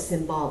so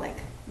symbolic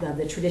of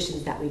the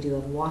traditions that we do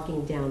of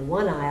walking down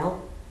one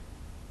aisle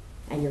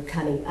and you're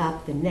coming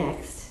up the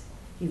next.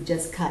 You've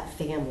just cut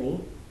family.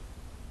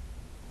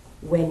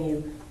 When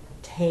you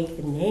take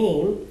the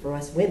name, for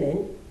us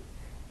women,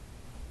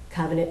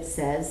 covenant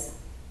says,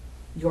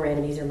 your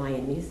enemies are my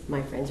enemies,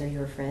 my friends are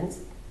your friends.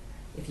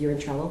 If you're in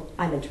trouble,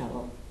 I'm in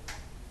trouble.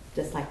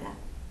 Just like that.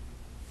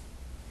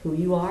 Who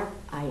you are,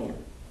 I am.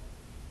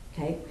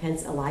 Okay?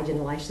 Hence Elijah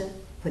and Elisha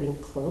putting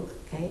cloak,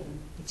 okay?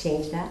 He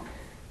changed that.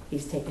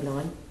 He's taken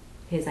on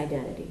his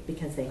identity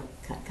because they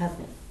cut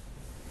covenant.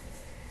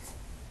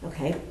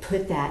 Okay,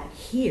 put that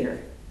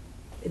here.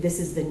 This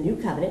is the new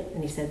covenant,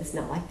 and he said it's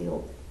not like the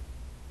old.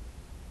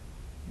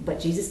 But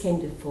Jesus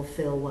came to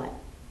fulfill what?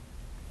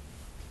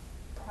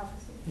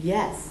 prophecy.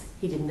 Yes,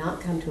 he did not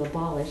come to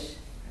abolish,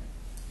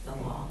 The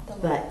law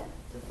but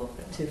to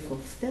fulfill. to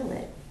fulfill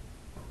it.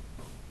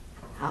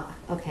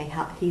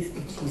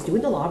 He's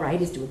doing the law, right?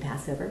 He's doing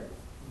Passover.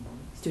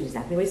 He's doing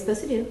exactly what he's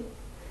supposed to do,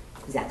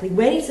 exactly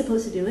when he's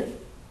supposed to do it.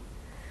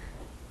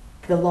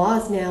 The law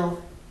is now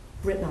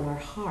written on our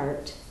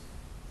heart.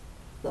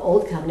 The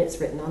old covenant's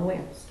written on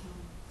where?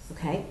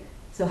 Okay?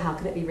 So how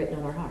can it be written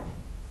on our heart?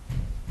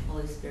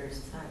 Holy Spirit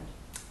inside.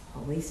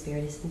 Holy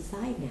Spirit is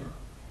inside now.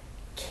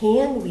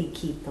 Can we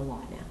keep the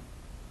law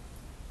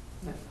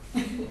now?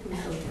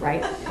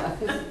 Right?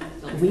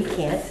 We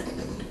can't.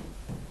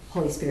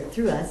 Holy Spirit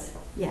through us,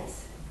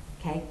 yes.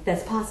 Okay?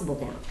 That's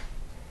possible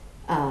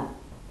now.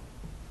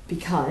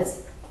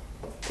 Because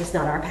it's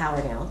not our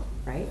power now,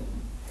 right?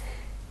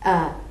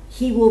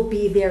 He will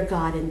be their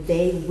God and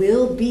they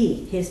will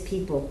be his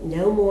people.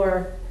 No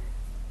more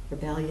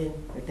rebellion,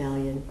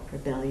 rebellion,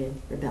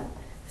 rebellion, rebellion.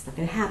 It's not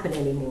going to happen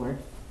anymore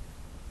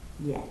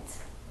yet.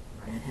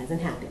 That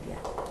hasn't happened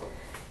yet.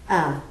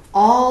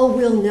 All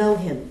will know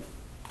him.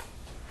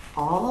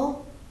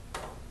 All,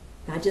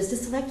 not just a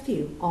select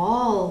few,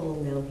 all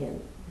will know him.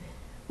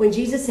 When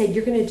Jesus said,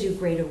 you're going to do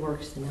greater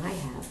works than I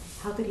have,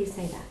 how could he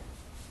say that?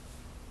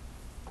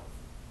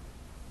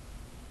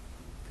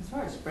 As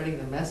far as spreading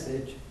the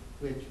message,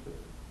 which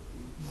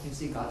you can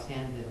see God's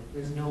hand in,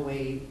 there's no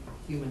way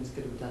humans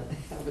could have done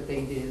what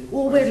they did.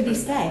 Well, where did he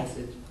stay?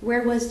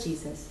 Where was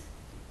Jesus?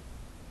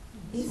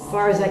 As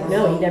far as I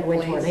know, he never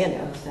went to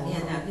Orlando. So. Yeah,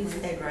 no, he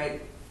stayed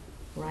right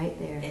Right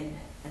there. in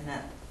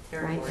that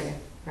territory. Right there.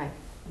 Right.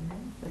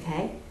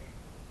 Okay?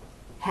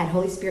 Had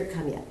Holy Spirit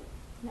come yet?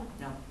 No.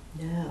 No.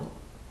 No.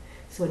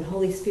 So when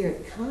Holy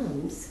Spirit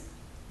comes,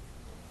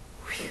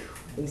 whew,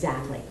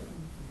 exactly.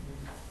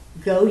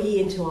 Go ye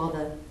into all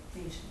the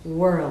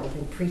world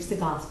and preach the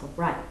gospel.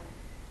 Right.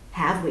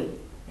 Have we?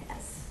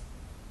 Yes.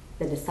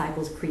 The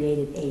disciples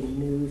created a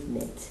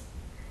movement.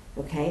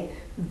 Okay?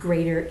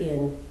 Greater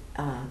in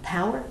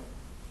power?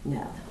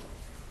 No.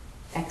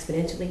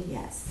 Exponentially?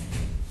 Yes.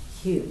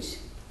 Huge.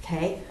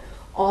 Okay?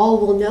 All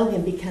will know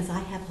him because I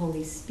have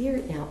Holy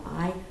Spirit now.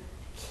 I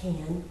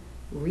can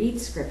read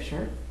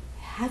Scripture,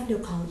 have no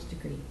college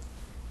degree.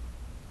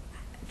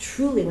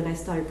 Truly, when I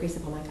started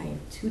Precept, I'm like, I am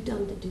too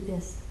dumb to do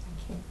this.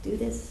 I can't do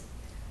this.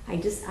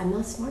 I'm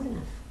not smart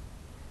enough.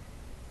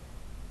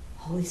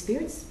 Holy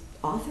Spirit's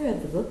author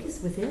of the book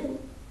is within.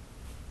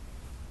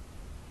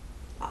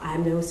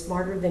 I'm no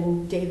smarter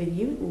than David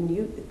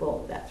Newton.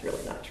 Well, that's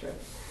really not true.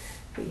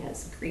 He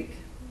has Greek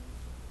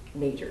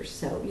majors,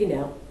 so,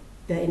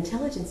 the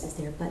intelligence is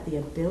there, but the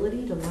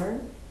ability to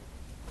learn,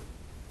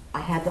 I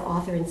had the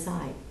author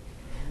inside.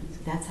 So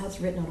that's how it's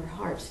written on our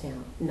hearts now,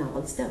 not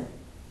on stone.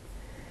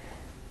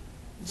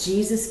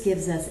 Jesus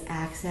gives us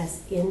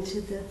access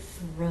into the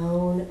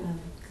throne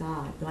of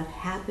God. What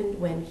happened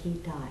when he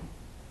died?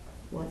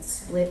 What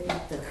split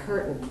the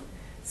curtain?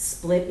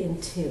 Split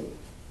in two.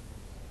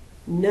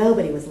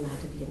 Nobody was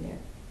allowed to be in there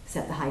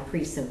except the high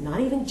priest. So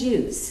not even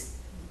Jews.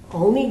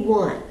 Only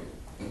one.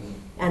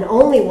 And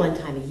only one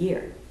time a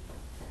year.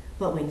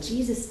 But when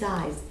Jesus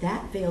dies,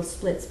 that veil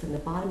splits from the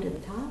bottom to the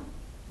top.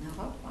 No,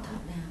 top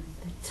down.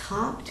 The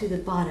top to the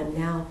bottom.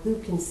 Now, who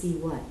can see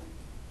what?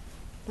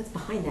 What's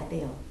behind that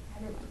veil?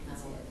 Everyone can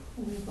see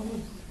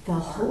it. The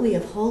Holy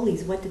of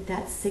Holies. What did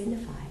that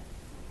signify?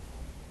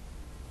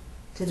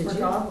 To the That's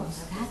Jews. where God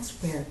was.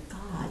 That's where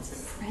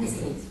God's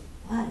presence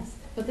was.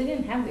 But they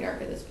didn't have the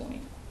ark at this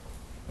point.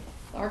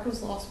 The ark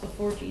was lost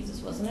before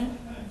Jesus, wasn't it?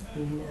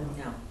 No.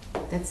 No.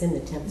 That's in the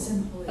temple. It's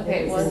in the Holy. Okay,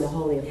 it It's was. in the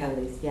Holy of Yeah.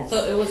 Holies, yes.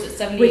 So it was at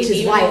 70 Which AD is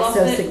when why they it's lost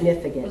so it?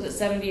 significant. Was it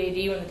 70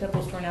 AD when the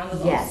temple was torn down?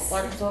 Yes. The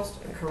ark was lost?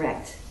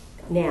 Correct.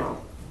 Now,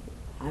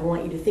 I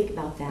want you to think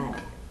about that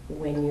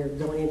when you're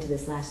going into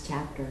this last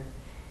chapter.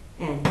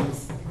 And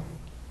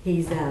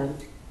he's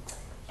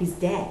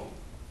dead,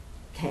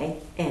 okay,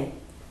 and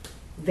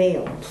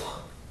veiled.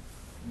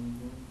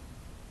 Mm-hmm.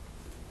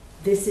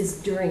 This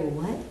is during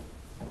what?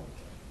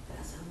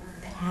 Passover.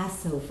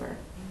 Passover,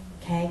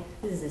 okay?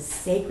 This is a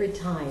sacred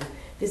time.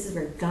 This is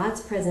where God's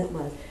presence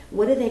was.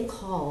 What do they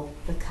call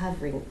the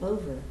covering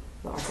over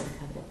the Ark of the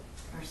Covenant?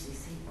 Mercy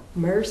seat.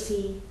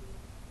 Mercy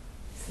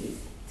seat.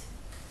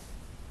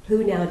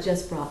 Who now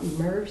just brought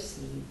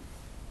mercy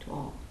to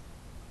all?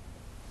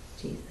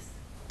 Jesus.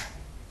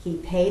 He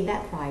paid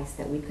that price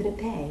that we couldn't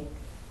pay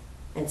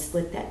and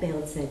split that veil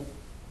and said,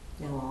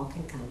 now all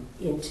can come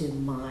into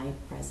my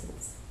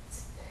presence.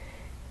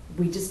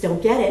 We just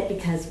don't get it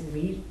because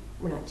we're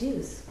not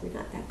Jews. We're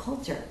not that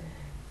culture.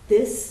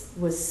 This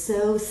was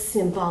so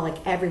symbolic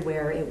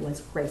everywhere, it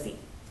was crazy.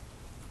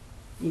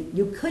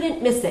 You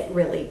couldn't miss it,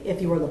 really,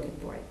 if you were looking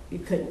for it. You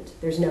couldn't.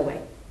 There's no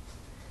way.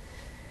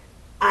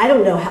 I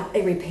don't know how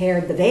they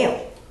repaired the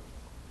veil.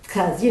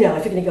 Because, if you're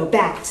going to go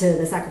back to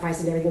the sacrifice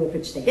and everything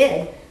which they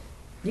did,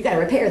 you got to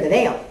repair the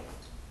veil.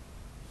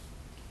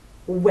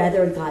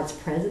 Whether God's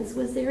presence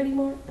was there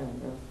anymore, I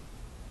don't know.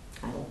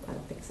 I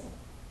don't think so.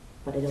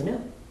 But I don't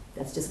know.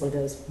 That's just one of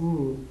those,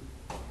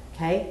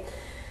 Okay?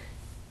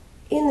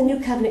 In the new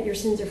covenant, your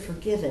sins are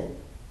forgiven.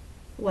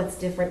 What's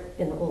different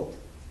in the old?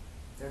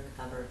 They're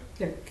covered.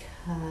 They're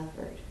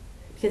covered.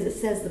 Because it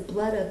says the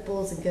blood of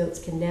bulls and goats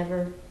can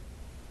never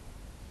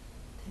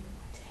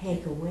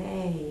take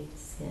away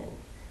sin.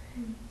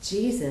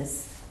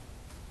 Jesus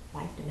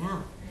wiped them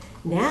out.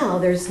 Now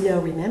there's no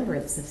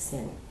remembrance of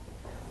sin.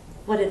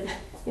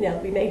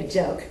 We made a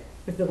joke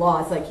with the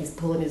law. It's like he's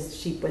pulling his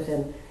sheep with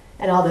him,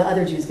 and all the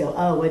other Jews go,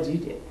 "Oh, what'd you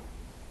do?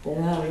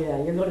 Oh,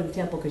 yeah, you're going to the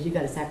temple because you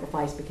got to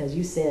sacrifice because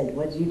you sinned.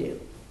 What'd you do?"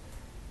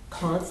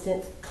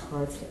 Constant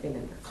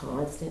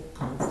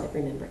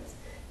remembrance.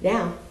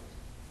 Now,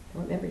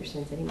 don't remember your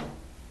sins anymore.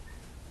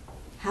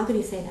 How could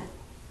he say that?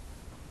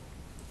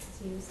 Because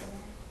he was the lamb.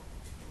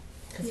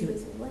 Because He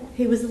was the lamb.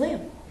 He was the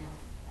lamb.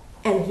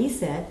 And he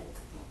said,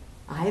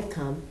 I have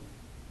come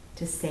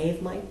to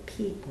save my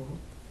people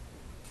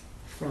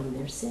from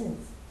their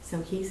sins.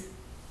 So he's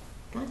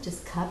not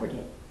just covered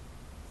it,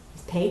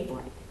 he's paid for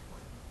it.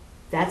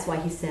 That's why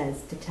he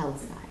says to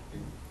Telestai,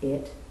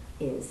 it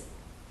is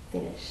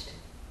finished.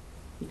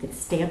 You can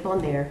stamp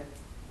on there,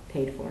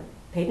 paid for,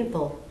 paid in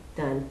full,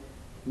 done,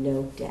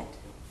 no debt.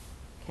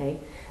 Okay?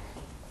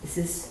 This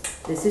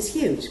is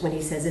huge when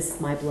he says, this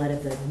is my blood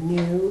of the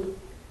new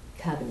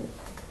covenant.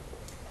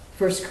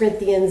 1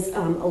 Corinthians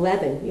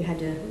 11, you had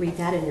to read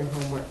that in your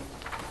homework.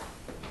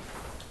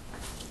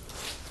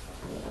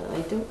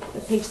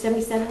 Page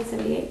 77,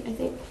 78, I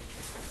think.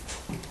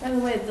 By the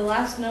way, the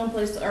last known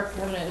place the Ark of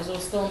the Covenant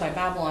was stolen by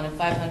Babylon in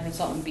 500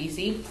 something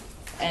BC,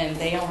 and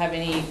they don't have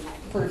any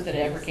proof that it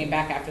ever came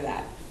back after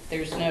that.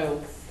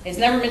 It's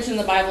never mentioned in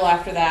the Bible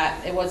after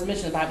that. It was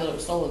mentioned in the Bible that it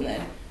was stolen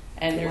then,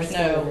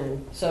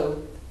 and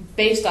so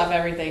based off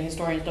everything,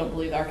 historians don't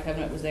believe the Ark of the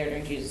Covenant was there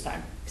during Jesus'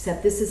 time.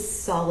 Except this is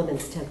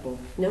Solomon's temple.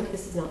 No,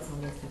 this is not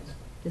Solomon's temple.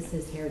 This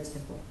is Herod's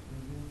temple,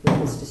 which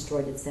was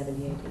destroyed in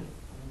 70 AD.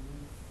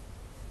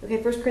 Okay,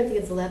 1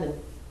 Corinthians 11.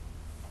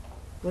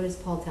 What does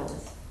Paul tell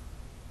us?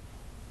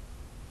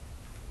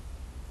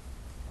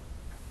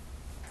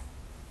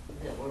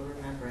 That we're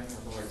remembering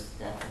the Lord's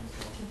death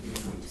until he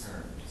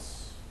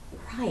returns.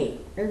 Right,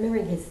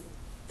 remembering his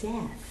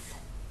death.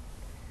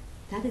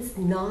 That is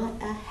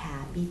not a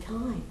happy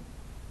time.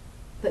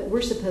 But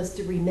we're supposed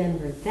to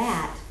remember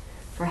that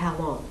for how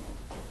long?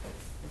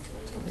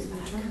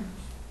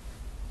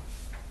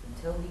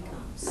 Until he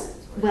comes.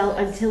 Well,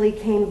 until he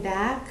came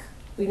back,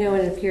 when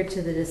it appeared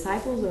to the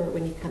disciples, or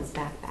when he comes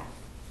back.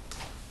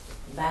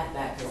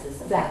 Back, because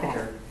this is Back.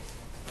 after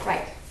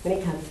Right, when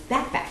he comes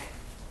back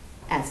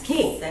as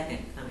king.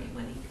 second coming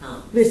when he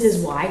comes. This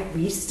is why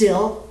we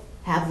still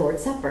have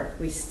Lord's Supper.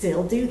 We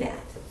still do that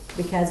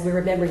because we're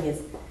remembering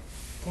his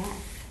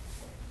death.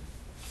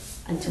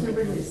 Until he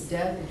Remember his comes.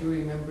 death? Did you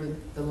remember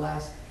the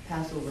last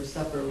Passover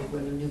supper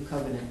when the new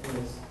covenant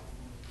was?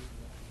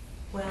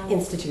 Well,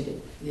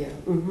 Instituted. Yeah.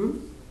 Mm-hmm.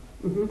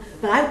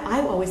 But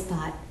I always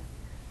thought,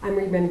 I'm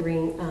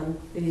remembering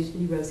that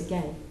he rose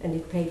again and he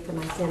paid for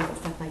my sins and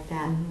stuff like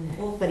that.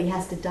 Well, But he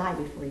has to die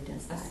before he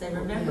does I that. say,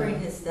 remembering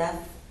his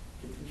death,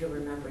 you're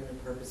remembering the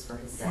purpose for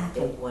his death.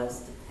 Exactly. It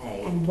was to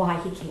pay. And why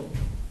he came.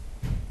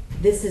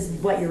 This is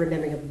what you're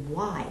remembering of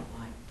why.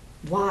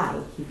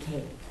 Why he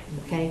came.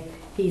 Okay?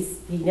 He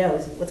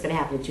knows what's going to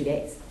happen in 2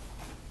 days.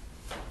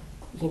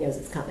 He knows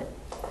it's coming.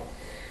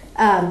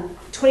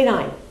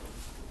 29.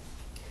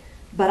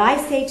 But I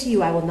say to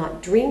you, I will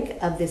not drink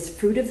of this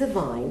fruit of the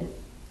vine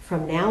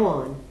from now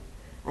on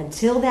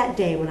until that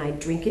day when I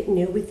drink it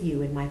new with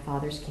you in my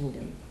Father's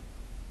kingdom.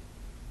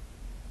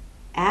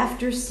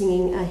 After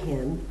singing a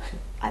hymn,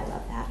 I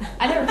love that.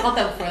 I never caught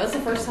that before. That's the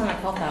first time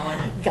I caught that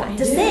one. Got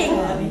to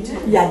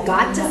sing. Yeah,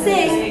 got to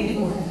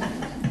sing.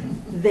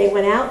 They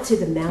went out to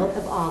the Mount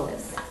of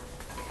Olives.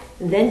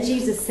 And then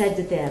Jesus said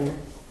to them,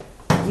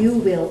 you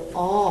will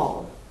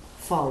all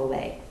fall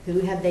away.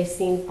 Who have they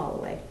seen fall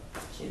away?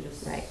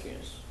 Judas. Right.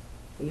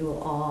 You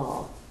will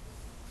all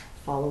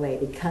fall away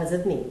because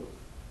of me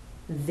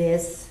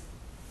this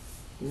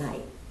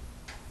night.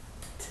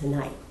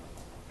 Tonight.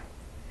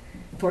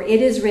 For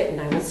it is written,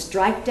 I will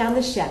strike down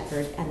the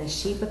shepherd, and the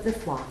sheep of the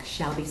flock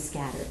shall be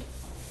scattered.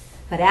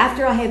 But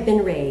after I have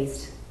been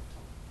raised,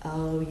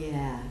 oh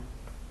yeah.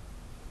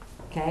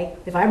 Okay?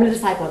 If I'm a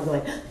disciple, I'm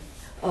going,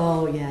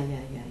 oh yeah.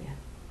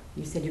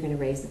 You said you're going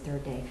to raise the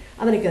third day.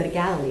 I'm going to go to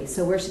Galilee.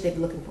 So where should they be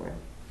looking for him?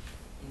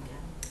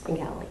 In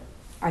Galilee.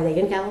 Are they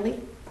in Galilee?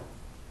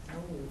 No,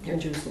 They're in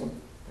Jerusalem.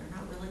 they're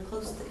not really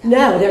close to Galilee.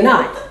 No, they're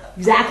not.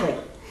 Exactly.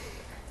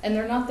 And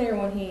they're not there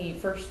when he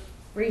first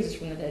raises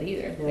from the dead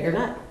either. No, they're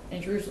not.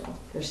 In Jerusalem.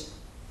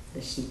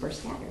 The sheep are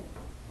scattered.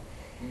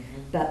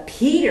 Mhm. But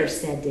Peter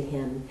said to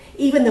him,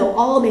 even though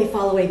all may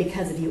fall away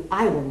because of you,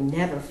 I will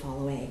never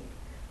fall away.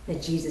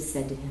 Then Jesus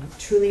said to him,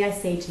 truly I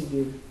say to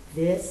you,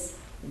 this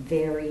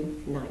very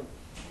night,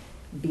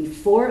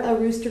 before a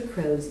rooster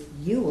crows,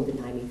 you will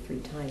deny me 3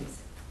 times.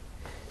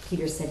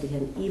 Peter said to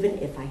him, even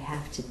if I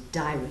have to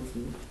die with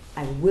you,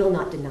 I will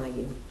not deny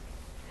you.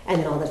 And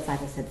then all the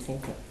disciples said the same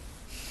thing.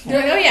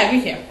 They're like, oh yeah,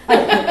 me too.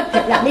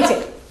 Yeah, me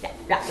too.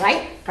 Yeah,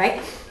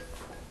 right?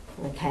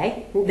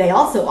 Okay. They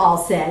also all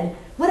said,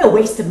 what a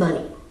waste of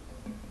money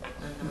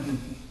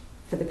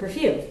for the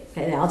perfume.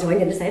 Okay, they all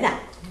joined in to say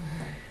that.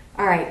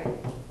 All right.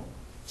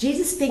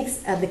 Jesus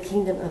speaks of the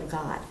kingdom of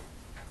God.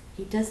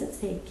 He doesn't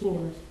say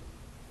kingdom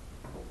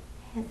of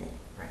heaven.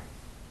 Right.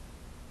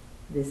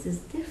 This is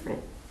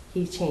different.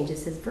 He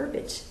changes his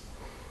verbiage.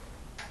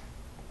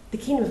 The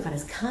kingdom of God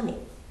is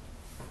coming.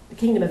 The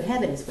kingdom of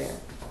heaven is where?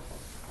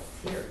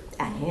 Here.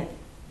 At hand.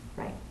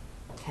 Right.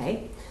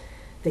 Okay?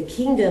 The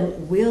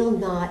kingdom will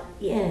not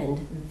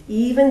end,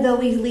 even though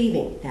he's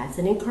leaving. That's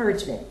an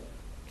encouragement.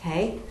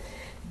 Okay?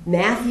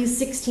 Matthew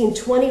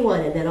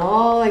 16:21, and then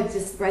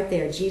right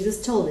there,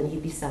 Jesus told him he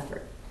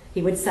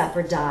would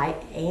suffer, die,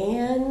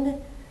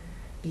 and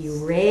be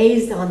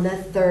raised on the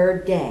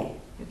 3rd day.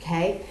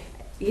 Okay?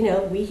 You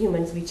know, we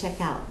humans, we check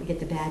out. We get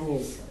the bad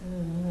news.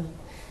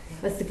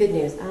 What's the good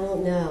news? I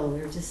don't know.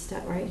 We're just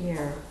stuck right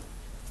here.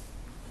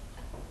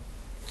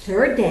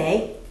 3rd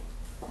day.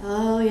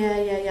 Oh,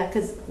 yeah.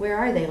 Because where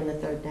are they on the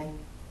 3rd day?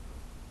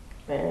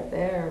 They're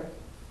there.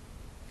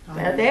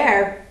 They're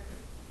there.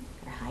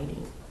 They're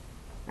hiding.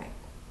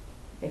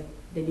 Right.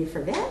 Did you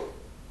forget?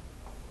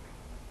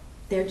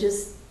 They're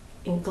just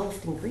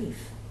engulfed in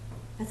grief.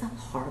 That's a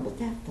horrible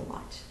death to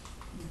watch.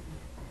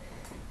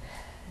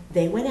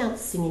 They went out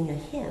singing a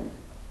hymn.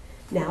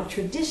 Now,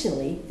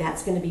 traditionally,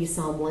 that's going to be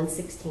Psalm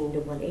 116 to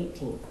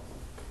 118,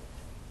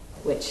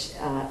 which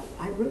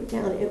I wrote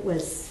down. It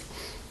was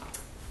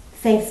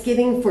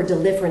thanksgiving for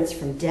deliverance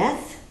from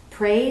death,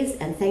 praise,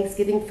 and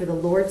thanksgiving for the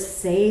Lord's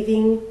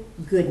saving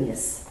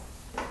goodness.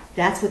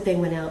 That's what they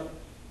went out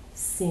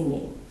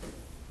singing,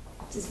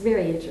 which is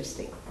very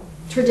interesting.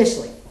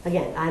 Traditionally.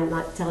 Again, I'm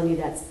not telling you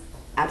that's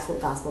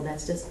absolute gospel.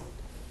 That's just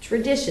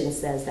tradition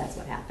says that's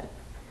what happened.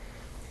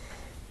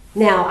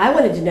 Now, I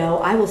wanted to know,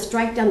 I will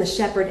strike down the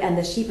shepherd and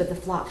the sheep of the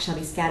flock shall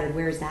be scattered.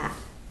 Where is that?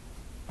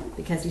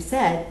 Because he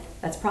said,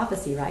 that's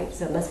prophecy, right?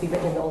 So it must be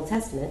written in the Old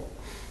Testament.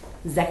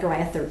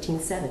 Zechariah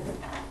 13:7.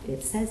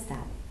 It says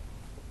that.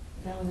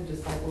 That when the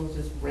disciples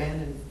just ran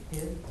and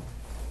hid.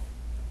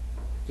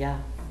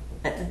 Yeah.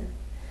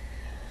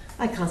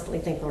 I constantly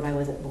think, Lord, I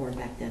wasn't born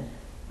back then.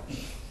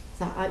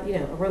 So,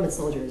 a Roman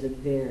soldier is a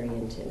very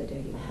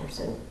intimidating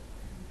person.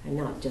 And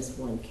not just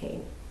one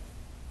cane.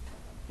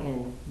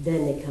 And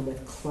then they come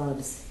with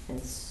clubs and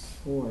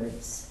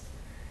swords.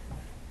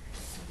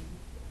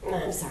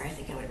 I'm sorry, I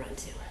think I would run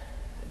too.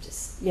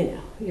 Just,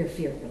 your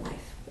fear of your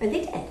life. And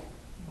they did.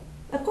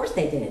 Of course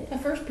they did.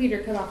 At first,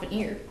 Peter cut off an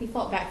ear. He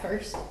fought back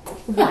first.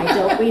 Why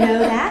don't we know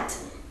that?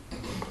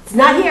 It's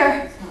not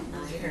here.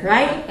 Not here.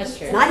 Right? That's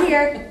true. It's not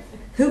here.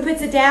 Who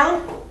puts it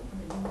down?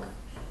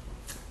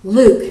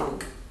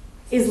 Luke.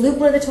 Is Luke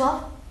one of the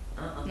 12?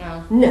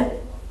 No. No.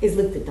 Is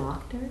Luke the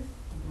doctor?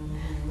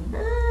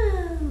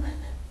 Oh.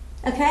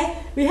 Okay?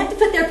 We have to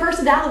put their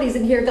personalities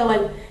in here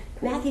going,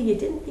 Matthew, you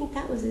didn't think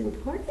that was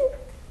important?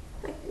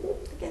 I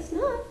guess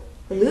not.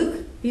 But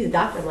Luke, he's a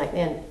doctor. I'm like,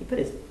 man, he put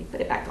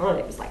it back on.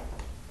 It was like,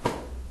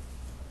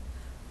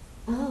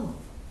 oh,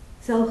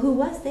 so who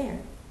was there?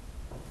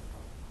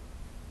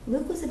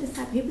 Luke was a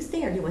disciple. He was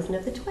there. He wasn't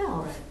of the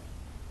 12.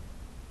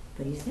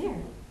 But he's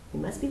there. He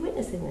must be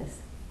witnessing this.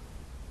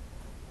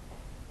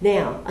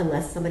 Now,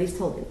 unless somebody's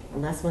told him,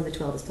 unless one of the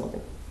 12 has told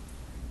him.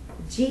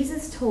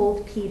 Jesus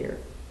told Peter,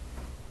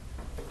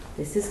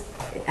 this is,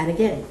 and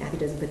again, Abby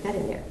doesn't put that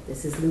in there.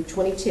 This is Luke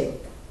 22.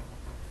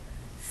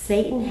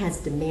 Satan has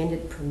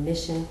demanded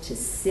permission to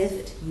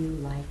sift you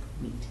like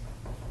wheat.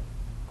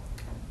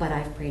 But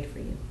I've prayed for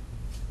you,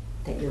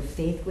 that your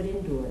faith would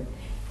endure.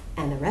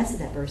 And the rest of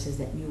that verse is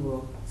that you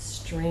will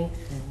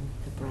strengthen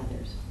the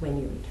brothers when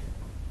you return.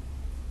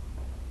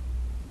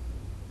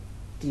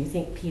 Do you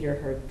think Peter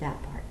heard that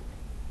part?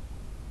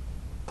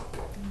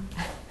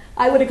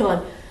 I would have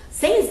gone,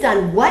 Satan's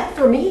done what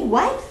for me?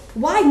 What?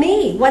 Why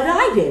me? What did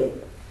I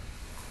do?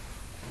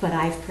 But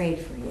I've prayed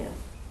for you,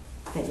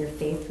 that your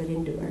faith would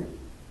endure.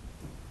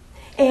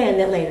 And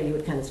that later you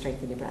would kind of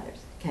strengthen your brothers,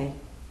 okay?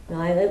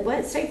 Well,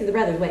 what? Strengthen the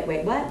brothers.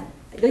 Wait, what?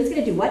 He's going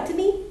to do what to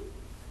me?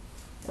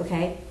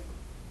 Okay?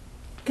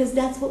 Because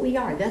that's what we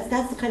are.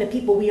 That's the kind of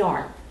people we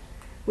are.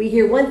 We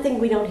hear one thing,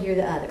 we don't hear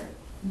the other.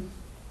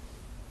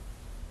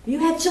 You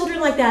have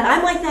children like that.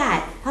 I'm like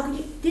that. How could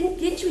you?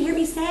 Didn't you hear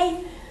me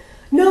say?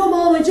 No,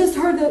 Mom, I just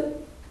heard the...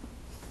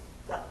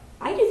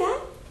 I do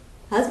that.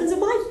 Husbands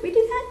and wives, we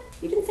do that.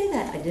 You didn't say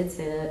that. I did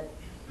say that.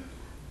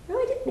 No,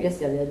 I didn't. Yes,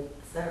 I did.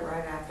 I said it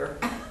right after.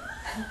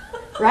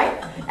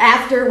 Right?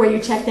 After when you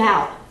checked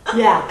out.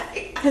 Yeah.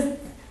 Because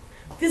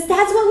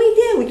that's what we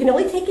do. We can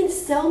only take in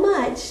so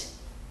much,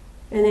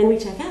 and then we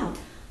check out.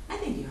 I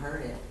think you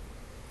heard it.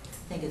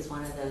 I think it's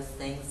one of those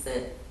things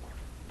that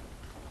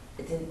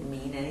it didn't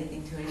mean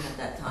anything to him at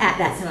that time. At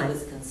that time. He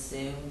was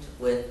consumed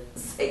with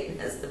Satan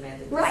has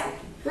demanded this. Right.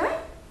 Right.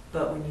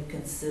 But when you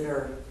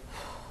consider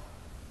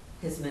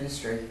his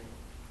ministry,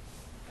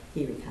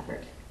 He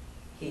recovered.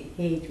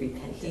 he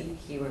repented.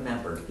 he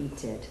remembered. He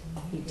did.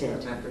 He He did.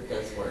 remembered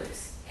those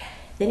words.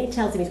 Then he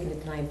tells him he's going to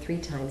deny him 3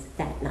 times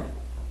that night.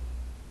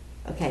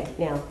 Okay,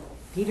 now,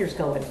 Peter's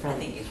going I from,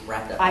 think he's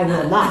wrapped up. I in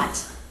will that.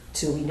 not,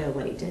 till we know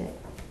what he did.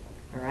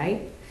 All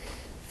right?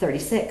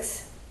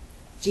 36.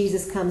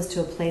 Jesus comes to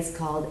a place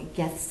called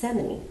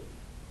Gethsemane.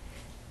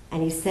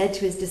 And he said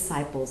to his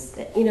disciples,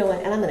 you know what,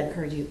 and I'm going to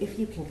encourage you, if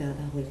you can go to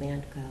the Holy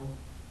Land, go.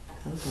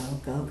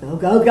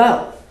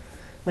 Go.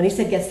 When he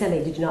said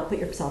Gethsemane, did you not put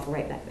yourself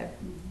right back there?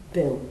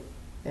 Boom.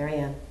 There I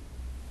am.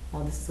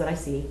 Oh, this is what I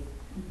see.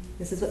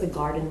 This is what the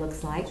garden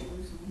looks like.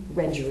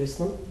 We're in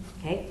Jerusalem.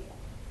 Okay?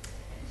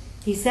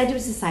 He said to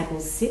his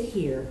disciples, sit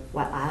here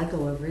while I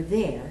go over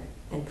there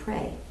and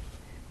pray.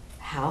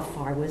 How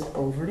far was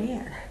over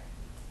there?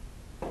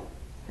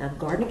 Now,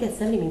 Garden of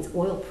Gethsemane means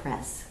oil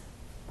press.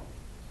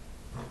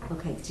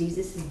 Okay,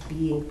 Jesus is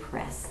being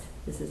pressed.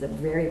 This is a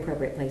very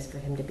appropriate place for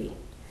him to be.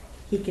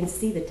 He can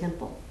see the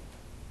temple.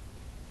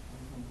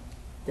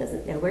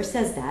 Doesn't nowhere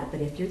says that,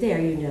 but if you're there,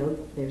 you know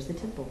there's the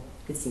temple.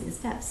 You can see the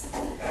steps.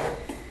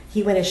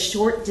 He went a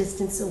short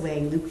distance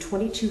away. Luke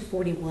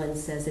 22:41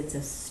 says it's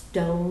a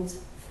stone's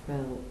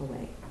throw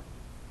away.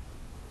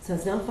 So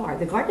it's not far.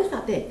 The garden is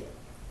not big.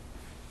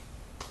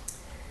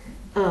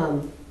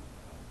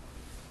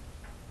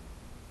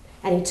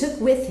 And he took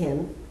with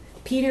him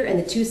Peter and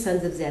the 2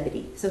 sons of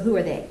Zebedee. So who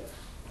are they?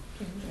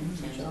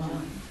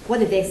 What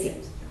did they see?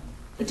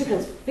 He took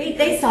them.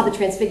 They saw the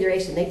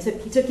transfiguration.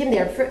 He took him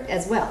there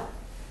as well.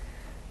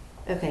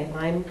 Okay,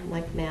 I'm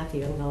like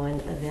Matthew. I'm going,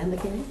 them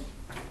again?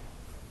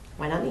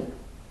 Why not me?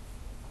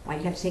 Why do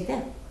you have to take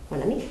them? Why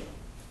not me?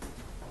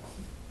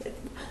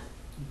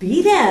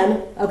 Be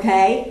them,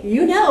 okay?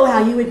 You know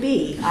how you would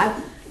be.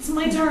 It's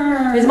my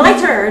turn. It's my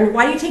turn.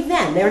 Why do you take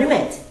them? They already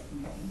went.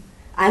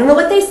 I don't know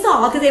what they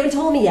saw because they haven't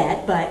told me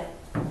yet, but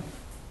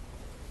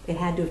it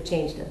had to have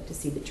changed them to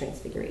see the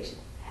transfiguration.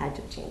 Had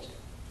to have changed them.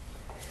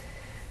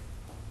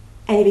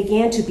 And he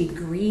began to be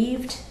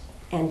grieved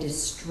and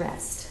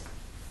distressed.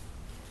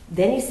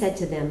 Then he said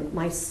to them,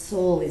 my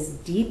soul is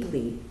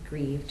deeply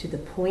grieved to the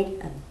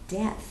point of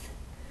death.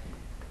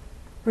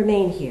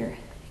 Remain here.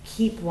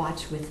 Keep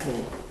watch with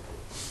me.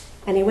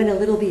 And he went a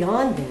little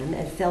beyond them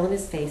and fell on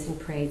his face and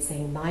prayed,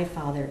 saying, my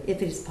Father,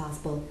 if it is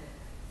possible,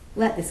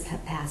 let this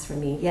cup pass from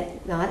me,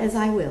 yet not as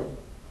I will,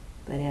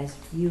 but as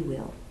you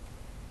will.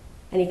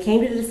 And he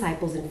came to the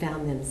disciples and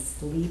found them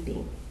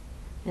sleeping,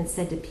 and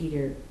said to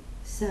Peter,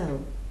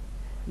 so,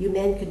 you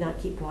men could not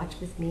keep watch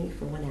with me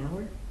for 1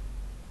 hour?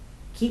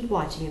 Keep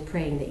watching and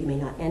praying that you may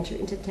not enter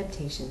into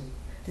temptation.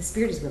 The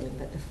spirit is willing,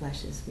 but the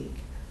flesh is weak.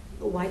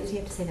 But why did he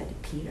have to say that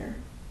to Peter?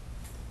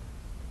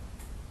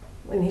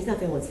 I mean, he's not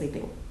the only one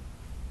sleeping.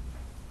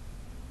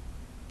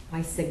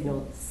 Why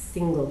singled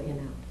him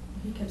out?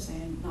 He kept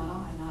saying,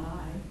 not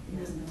I. He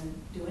wasn't going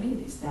to do any of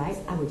these things.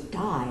 Right? I would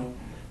die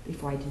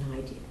before I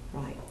denied you.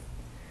 Right.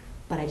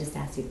 But I just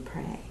asked you to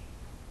pray.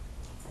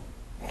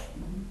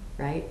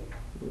 Right?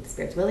 The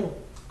spirit's willing,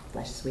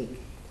 flesh is weak.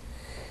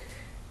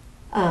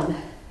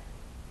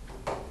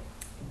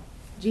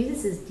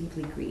 Jesus is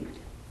deeply grieved.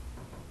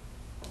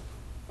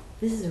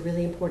 This is a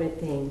really important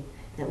thing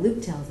that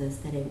Luke tells us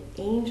that an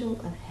angel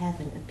of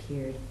heaven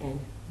appeared and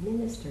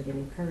ministered and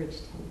encouraged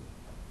him.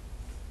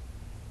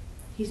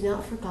 He's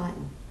not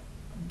forgotten.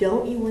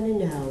 Don't you want to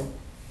know?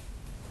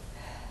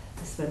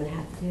 This is what I'm going to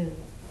have to do.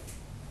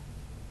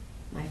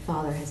 My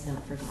Father has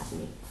not forgotten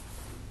me.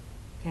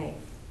 Okay.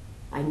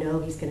 I know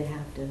he's going to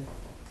have to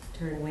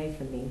turn away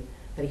from me,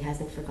 but he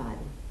hasn't forgotten.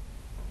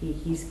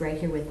 He's right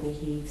here with me.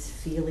 He's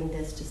feeling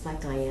this just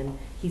like I am.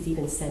 He's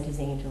even sent his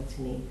angel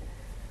to me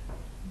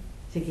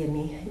to give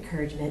me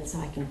encouragement so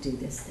I can do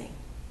this thing.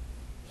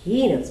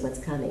 He knows what's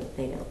coming.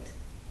 They don't.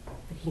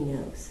 But he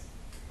knows.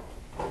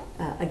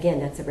 Again,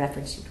 that's a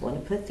reference you'd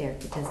want to put there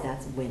because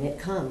that's when it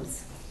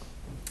comes.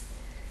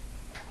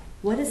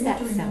 What does You that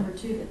have to remember sound?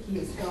 too that he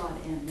is God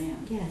and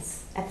man.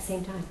 Yes, at the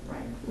same time.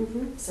 Right.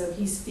 Mm-hmm. So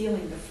he's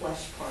feeling the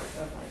flesh part of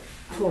like,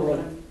 I know Fully. what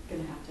I'm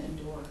gonna have to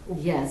endure.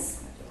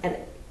 Yes. And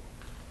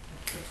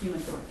The human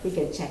thought. we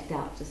get checked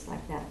out just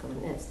like that,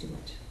 going, that's too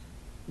much.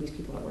 These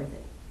people aren't worth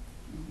it.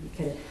 You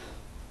could have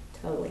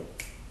totally,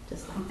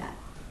 just like that.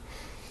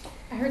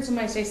 I heard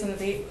somebody say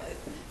something.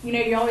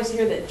 You always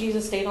hear that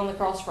Jesus stayed on the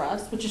cross for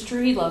us, which is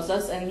true. He loves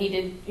us, and he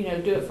did,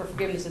 do it for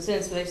forgiveness of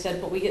sins. But they said,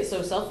 but we get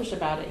so selfish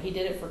about it. He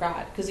did it for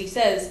God, because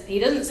he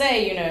doesn't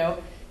say,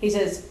 he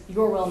says,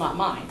 your will, not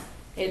mine.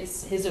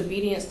 It's his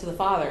obedience to the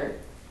Father.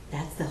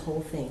 That's the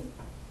whole thing.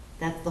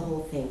 That's the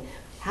whole thing.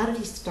 How did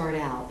he start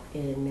out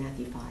in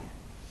Matthew 5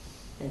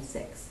 and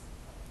 6?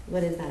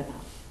 What is that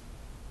about?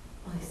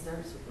 Well, he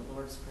starts with the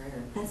Lord's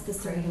Prayer. That's the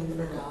Sermon on the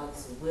Praying for Mount.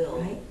 God's will.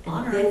 Right? And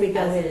On then earth we go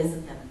as it in is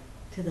in heaven.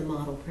 to the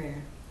model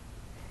prayer.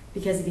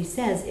 Because if he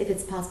says, if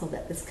it's possible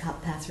that this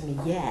cup pass from me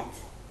yet,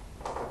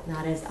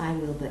 not as I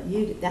will, but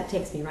you do, that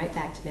takes me right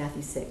back to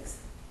Matthew 6,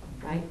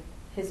 right?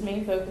 His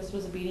main focus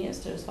was obedience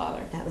to his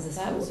Father. That was his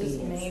That full was his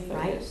obedience, main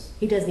right? focus.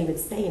 He doesn't even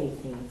say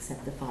anything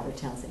except the Father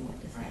tells him what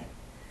to say. Right.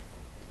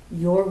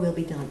 Your will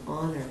be done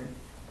on earth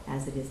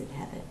as it is in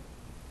heaven.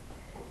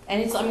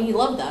 And he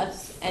loved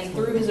us, and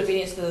through his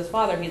obedience to his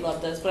Father, he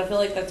loved us. But I feel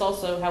like that's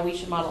also how we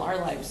should model our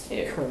lives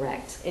too.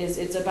 Correct.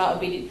 It's about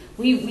obedience.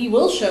 We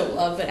will show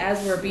love, but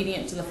as we're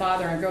obedient to the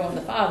Father and grow in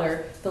the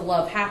Father, the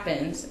love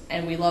happens,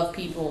 and we love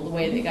people the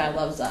way that God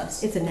loves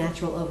us. It's a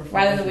natural overflow.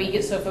 Rather than we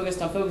get so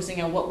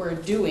focusing on what we're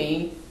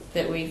doing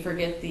that we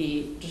forget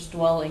the just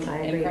dwelling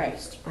I in agree.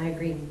 Christ. I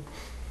agree.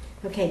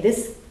 Okay,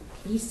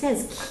 he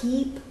says,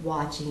 keep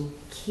watching,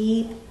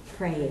 keep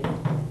praying.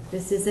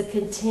 This is a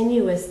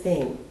continuous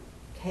thing.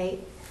 Okay?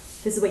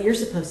 This is what you're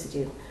supposed to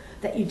do.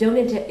 That you don't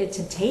enter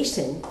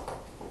temptation.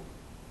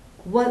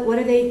 What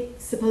are they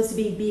supposed to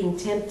be being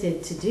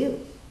tempted to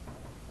do?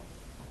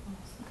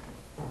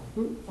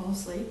 Fall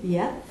asleep.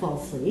 Yeah,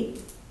 fall asleep.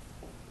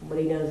 What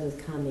he knows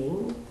is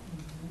coming.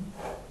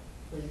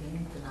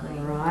 Leaving, All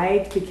denying.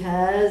 right,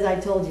 because I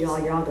told you all,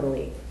 you're all going to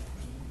leave.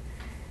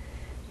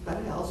 But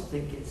I also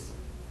think it's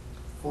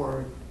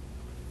for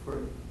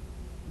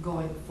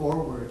going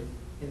forward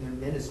in their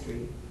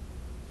ministry.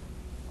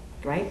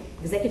 Right?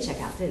 Because they could check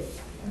out too.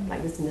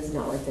 Like, listen, this is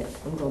not worth it.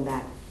 I'm going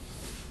back.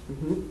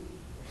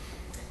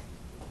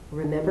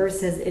 Remember, it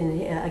says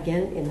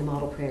again in the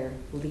model prayer,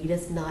 lead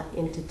us not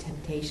into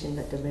temptation,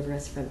 but deliver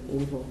us from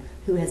evil.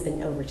 Who has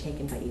been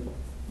overtaken by evil?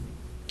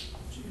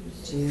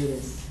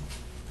 Judas.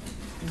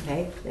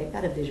 Okay, they've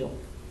got a visual.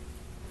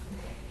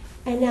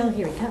 And now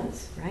here he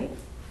comes, right?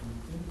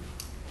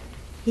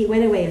 He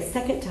went away a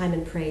second time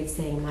and prayed,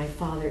 saying, my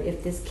Father,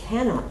 if this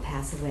cannot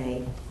pass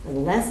away,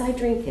 unless I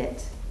drink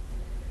it,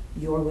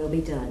 your will be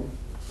done.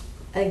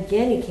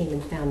 Again he came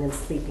and found them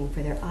sleeping,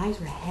 for their eyes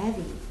were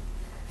heavy.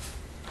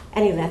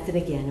 And he left them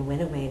again and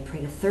went away and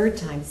prayed a third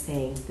time,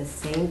 saying the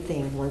same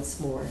thing once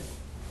more.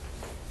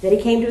 Then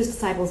he came to his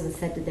disciples and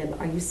said to them,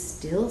 are you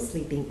still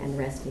sleeping and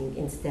resting,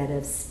 instead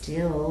of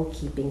still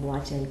keeping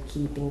watch and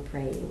keeping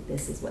praying?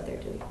 This is what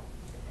they're doing.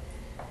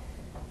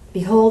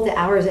 Behold, the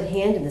hour is at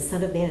hand, and the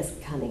Son of Man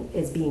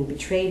is being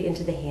betrayed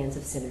into the hands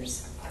of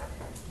sinners.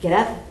 Get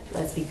up,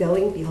 let's be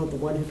going. Behold, the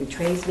one who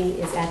betrays me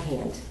is at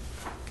hand.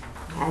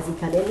 Has he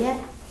come in yet?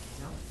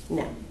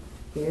 No.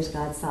 Here's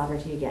God's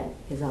sovereignty again,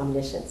 his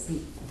omniscience.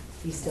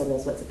 He still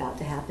knows what's about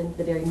to happen,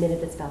 the very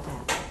minute it's about to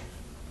happen.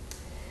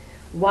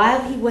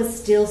 While he was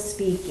still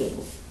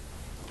speaking,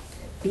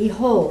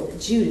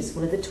 behold, Judas,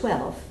 one of the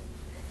 12,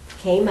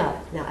 came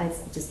up. Now,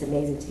 it's just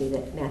amazing to me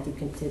that Matthew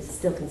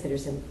still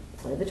considers him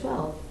one of the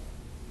 12.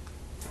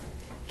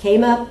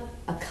 Came up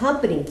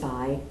accompanied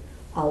by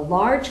a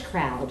large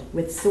crowd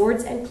with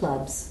swords and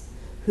clubs,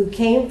 who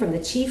came from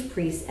the chief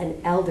priests and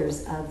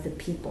elders of the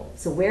people.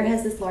 So where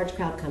has this large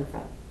crowd come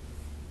from?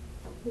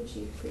 The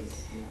chief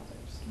priests and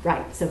elders.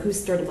 Right, so who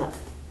stirred them up?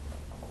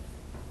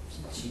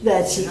 Chief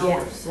Yeah,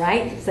 elders.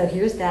 right? So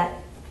here's that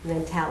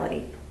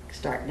mentality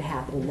starting to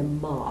happen in the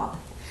mob.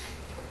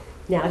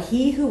 Now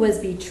he who was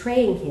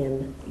betraying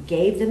him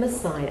gave them a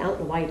sign. I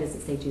don't know why he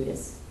doesn't say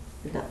Judas.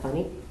 Isn't that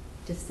funny?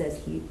 Just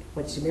says he,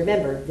 what you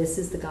remember, this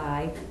is the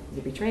guy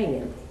who's betraying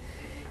him.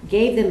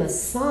 Gave them a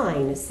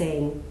sign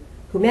saying,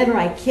 whomever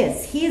I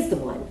kiss, he is the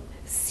one.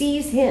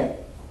 Seize him.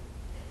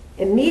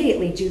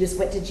 Immediately Judas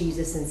went to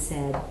Jesus and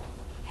said,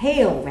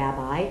 Hail,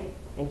 Rabbi,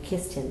 and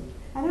kissed him.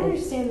 I don't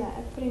understand that.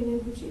 Everybody knew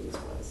who Jesus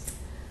was.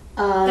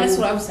 That's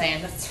what I'm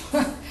saying. That's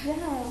Yeah.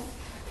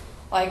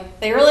 like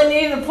they really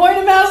needed to point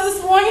him out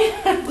this morning.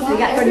 They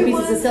got 30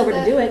 pieces of silver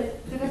to do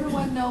it. Did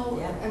everyone know,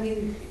 Yeah. I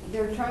mean,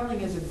 they're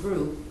traveling as a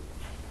group,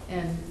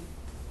 and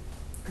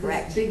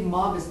Correct. this big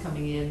mob is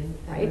coming in, and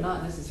Right. they're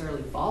not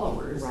necessarily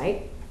followers.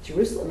 Right?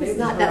 Jerusalem They've is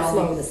not heard that all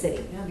small of a these-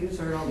 city. Yeah, you just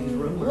heard all these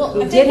rumors. Well,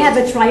 He I did think have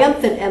a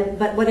triumphant,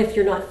 but what if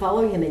you're not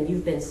following him and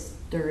you've been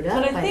stirred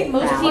up But I by think the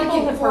most crowd?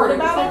 people have heard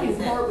about It's like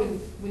it. in court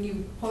when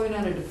you point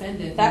out a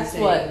defendant. That's you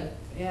say, what-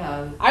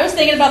 Yeah. I was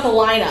thinking about the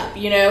lineup.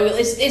 You know,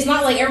 it's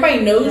not like everybody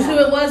knows who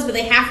it was, but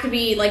they have to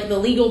be like the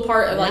legal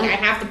part of like Yeah. I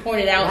have to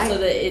point it out so Right.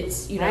 that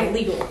it's Right.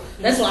 legal.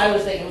 That's what I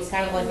was thinking. It was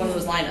kind of like one of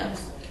those lineups.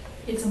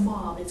 It's a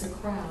mob, it's a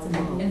crowd, It's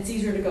a mob. and it's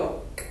easier to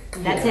go.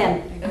 That's Yeah.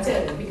 him. That's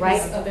it, because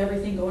Right. of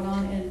everything going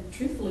on, and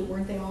truthfully,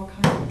 weren't they all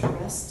kind of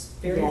dressed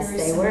very, Yes, very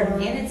they similar? were.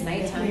 And it's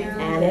nighttime. Hair,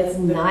 And it's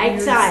the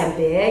nighttime, ears,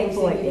 big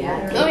boy, everything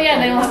yeah. together. Oh yeah,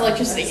 and they don't have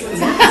electricity.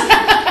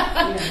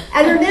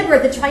 And remember,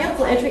 the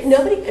triumphal entry,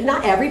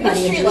 not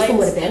everybody in Street Jerusalem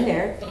would lights. have been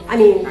there. I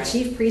mean, Right.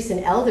 chief priests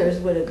and elders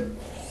would have,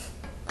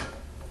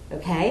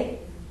 okay?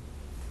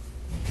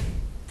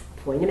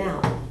 Point him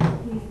out.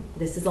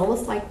 This is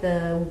almost like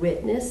the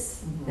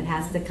witness that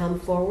has to come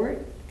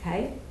forward,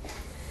 okay?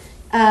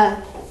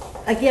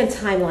 Again,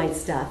 timeline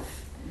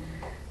stuff.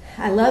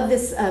 I love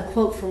this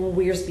quote from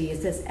Wiersbe.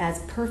 It says, "As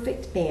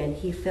perfect man,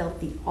 he felt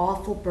the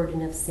awful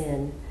burden of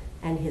sin,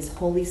 and his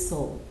holy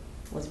soul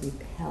was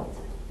repelled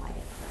by it."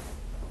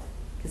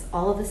 Because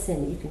all of the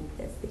sin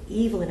that's the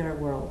evil in our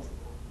world,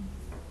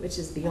 which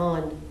is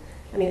beyond,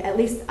 I mean, at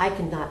least I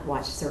cannot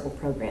watch certain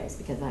programs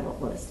because I don't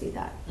want us to do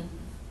that.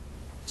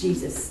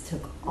 Jesus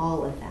took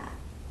all of that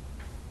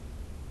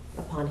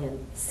upon him.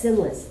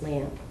 Sinless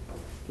lamb.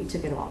 He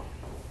took it all.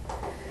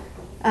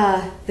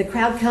 The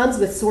crowd comes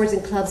with swords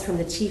and clubs from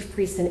the chief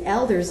priests and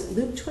elders.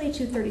 Luke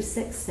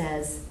 22:36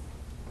 says,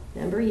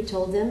 remember he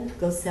told them,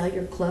 go sell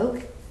your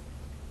cloak,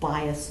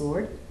 buy a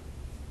sword.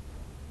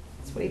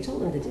 That's what he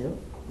told them to do.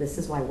 This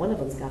is why one of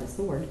them's got a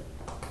sword.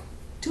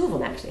 Two of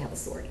them actually have a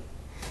sword.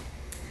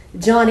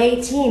 John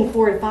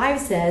 18:4-5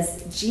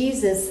 says,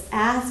 Jesus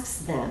asks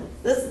them,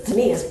 this to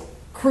me is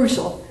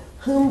crucial,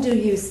 whom do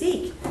you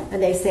seek?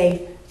 And they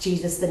say,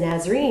 Jesus the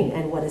Nazarene.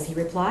 And what does he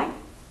reply?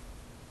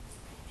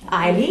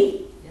 I am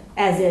he.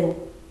 As in,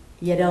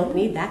 you don't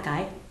need that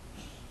guy.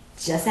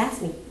 Just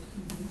ask me.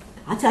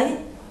 I'll tell you.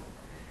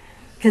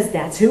 Because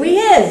that's who he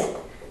is.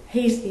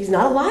 He's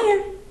not a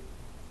liar.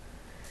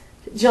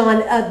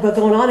 But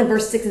going on in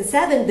verse 6 and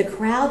 7, the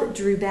crowd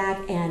drew back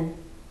and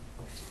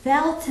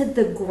fell to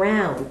the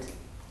ground.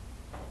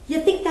 You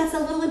think that's a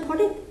little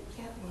important?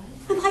 Yeah,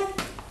 what? I'm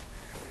like,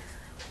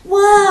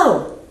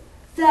 whoa!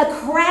 The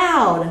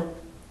crowd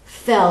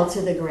fell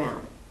to the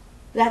ground.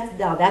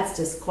 That's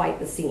just quite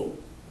the scene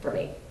for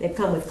me. They've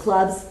come with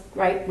clubs,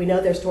 right? We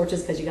know there's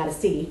torches because you got to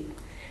see.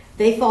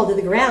 They fall to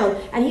the ground,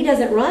 and he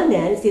doesn't run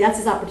then. See, that's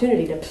his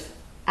opportunity to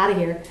out of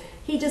here.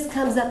 He just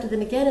comes up to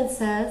them again and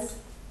says,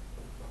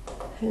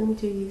 whom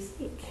do you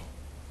seek?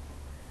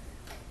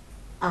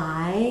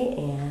 I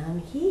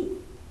am he.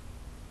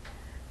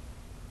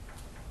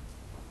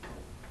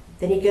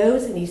 Then he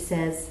goes and he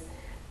says,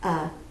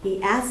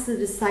 he asks the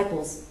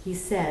disciples, he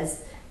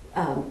says,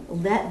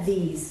 let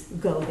these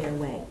go their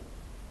way.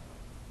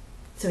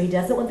 So he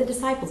doesn't want the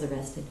disciples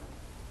arrested,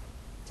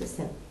 just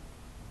him.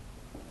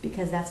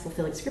 Because that's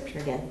fulfilling scripture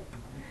again.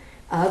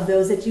 Of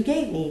those that you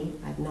gave me,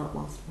 I've not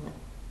lost one.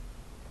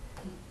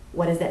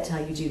 What does that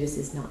tell you Judas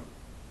is not?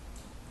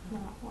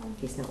 Not one.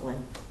 He's not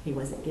one. He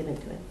wasn't given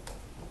to him.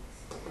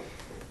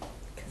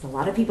 Because a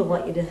lot of people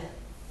want you to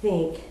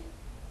think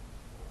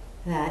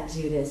that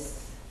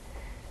Judas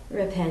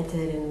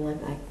repented and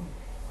went like,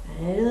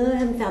 I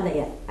haven't found that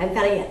yet. I haven't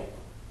found it yet.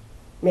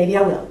 Maybe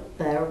I will,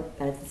 but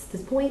at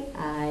this point,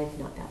 I've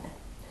not found that.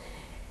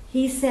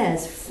 He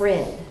says,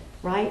 friend,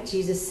 right?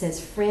 Jesus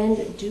says,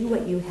 friend, do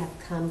what you have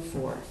come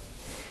for.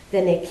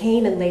 Then they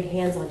came and laid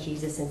hands on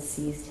Jesus and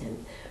seized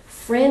him.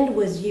 Friend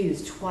was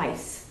used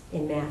twice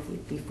in Matthew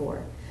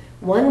before.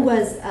 One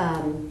was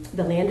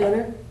the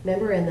landowner,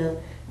 remember, and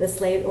the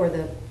slave or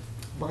the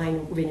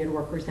vineyard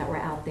workers that were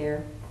out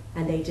there,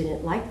 and they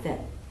didn't like that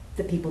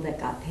the people that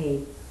got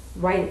paid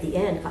right at the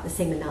end got the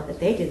same amount that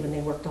they did when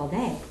they worked all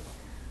day.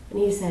 And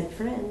he said,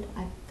 friend,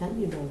 I've done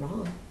you no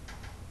wrong.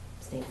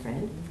 His name,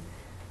 friend.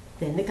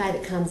 Then the guy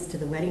that comes to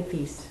the wedding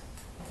feast,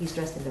 he's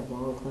dressed in the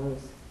wrong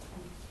clothes.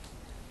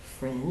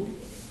 Friend,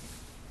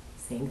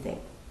 same thing.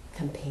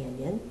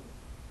 Companion.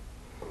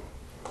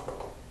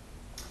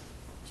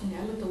 Jenny,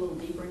 I looked a little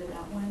deeper into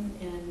that one,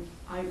 and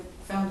I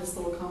found this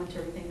little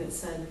commentary thing that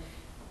said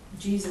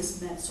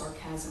Jesus met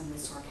sarcasm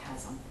with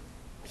sarcasm.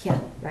 Yeah,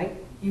 right?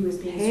 He was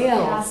being Hail,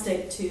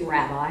 sarcastic to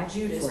Rabbi,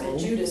 Judas, friend. but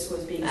Judas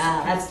was being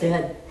Ah, that's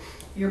sarcastic. good.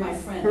 You're my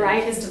friend.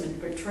 Right. I kissed him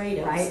and betrayed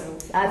him. Right. So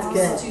That's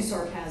there's good. two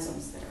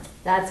sarcasms there.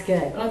 That's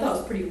good. But I thought it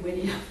was pretty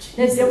witty of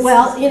It's, Jesus.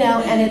 well,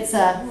 and it's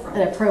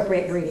an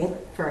appropriate greeting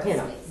for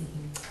him.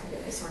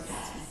 Sarcasm.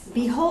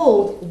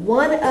 Behold,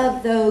 one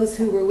of those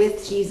who were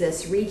with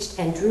Jesus reached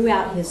and drew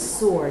out his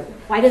sword.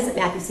 Why doesn't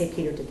Matthew say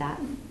Peter did that?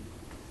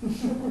 I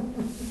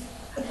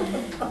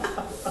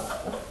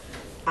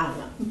don't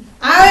know.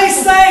 I ain't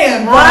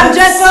saying, but I'm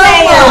just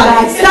saying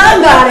that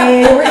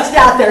somebody reached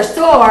out their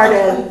sword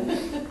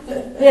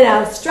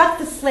and, struck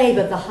the slave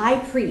of the high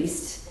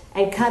priest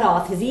and cut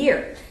off his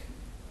ear.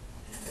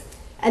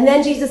 And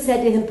then Jesus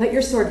said to him, put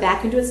your sword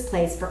back into its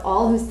place, for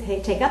all who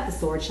take up the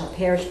sword shall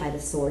perish by the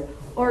sword.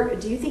 Or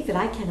do you think that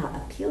I cannot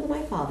appeal to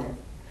my Father,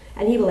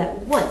 and he will at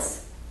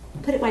once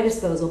put at my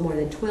disposal more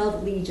than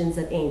 12 legions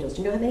of angels?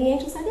 Do you know how many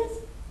angels that is?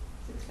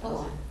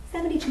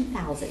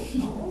 72,000.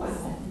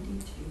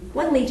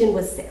 One legion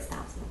was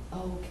 6,000.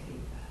 Okay.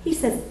 He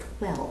says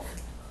 12.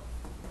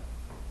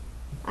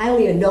 I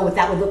don't even know what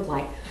that would look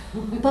like.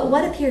 But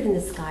what appeared in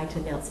the sky to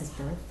announce his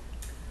birth?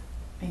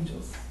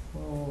 angels.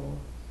 Oh,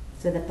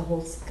 so that the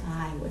whole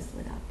sky was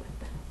lit up with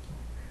them.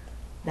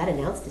 That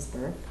announced his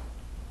birth.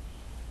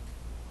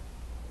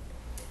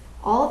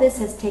 All this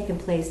has taken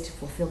place to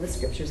fulfill the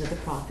scriptures of the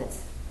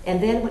prophets.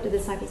 And then what did the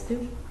disciples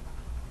do?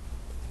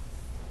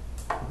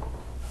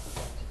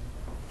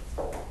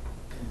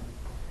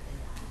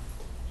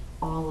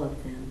 All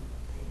of them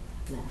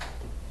left.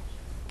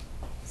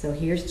 So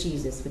here's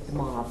Jesus with the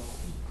mob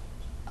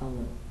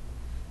alone.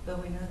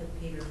 But we know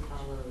that Peter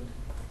followed.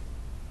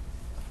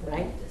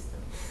 Right?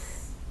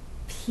 Distance.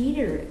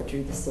 Peter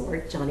drew the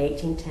sword. John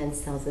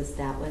 18:10 tells us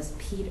that was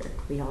Peter.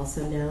 We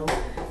also know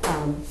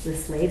the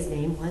slave's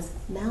name was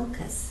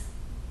Malchus.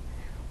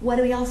 What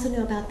do we also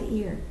know about the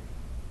ear?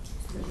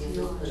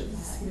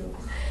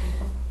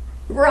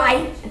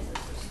 Right.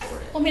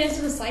 Well, I mean, as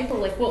a disciple,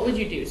 like, what would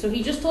you do? So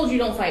he just told you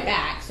don't fight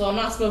back, so I'm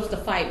not supposed to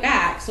fight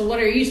back, so what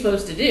are you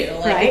supposed to do?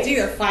 Like, Right. It's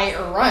either fight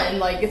or run.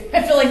 Like,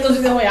 I feel like those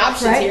are the only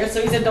options Right. here,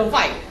 so he said don't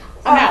fight.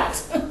 I'm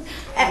out.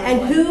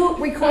 And who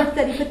records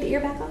that he put the ear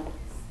back on?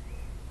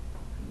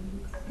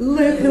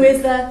 Luke, who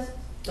is the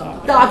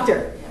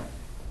doctor.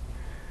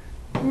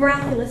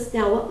 Miraculous.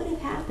 Now, what would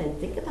have happened?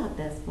 Think about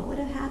this. What would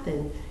have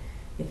happened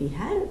if he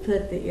hadn't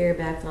put the ear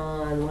back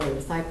on? One of the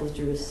disciples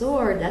drew a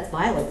sword. That's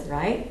violence,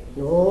 right?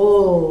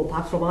 No,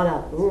 Pax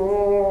Romana.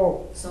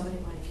 No. Somebody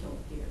might have killed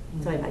Peter.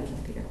 Somebody might have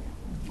killed Peter.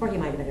 Or he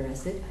might have been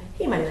arrested.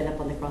 He might have ended up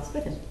on the cross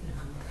with him.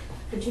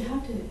 But you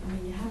have to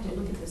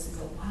look at this and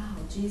go, wow,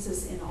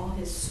 Jesus in all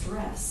his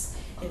stress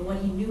and what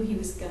he knew he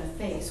was going to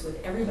face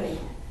with everybody,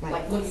 Right.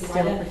 like looking Still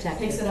right at it,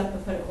 protected. picks it up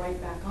and put it right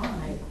back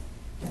on. Right.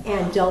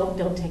 And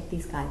don't take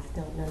these guys.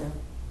 No.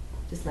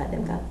 Just let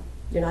them go.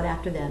 You're not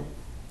after them.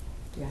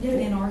 You're after Yeah, but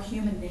them. in our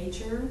human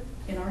nature,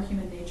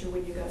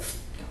 when you go, got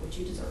what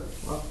you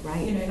deserve. Well,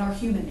 right. In our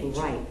human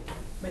nature. Right.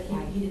 But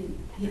Right. he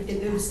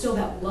didn't, there was still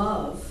that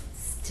love.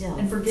 Still.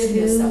 And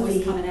forgiveness to that was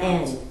the coming out.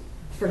 end.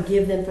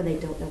 Forgive them for they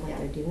don't know what Yeah.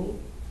 they're doing.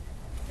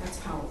 That's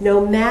powerful.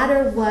 No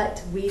matter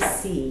what we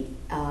see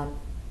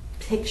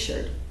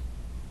pictured,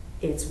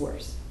 it's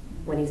worse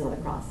when he's on the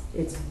cross.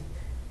 It's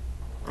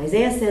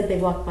Isaiah said they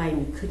walked by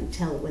and you couldn't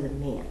tell it was a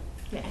man.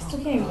 Yeah, I still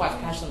can't even watch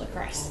Passion of the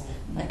Christ.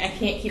 Like, I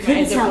can't keep my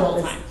Couldn't eyes open the tell it whole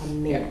was time. a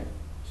man.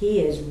 He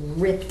is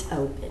ripped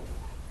open.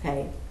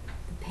 Okay,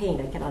 the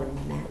pain I cannot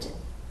imagine.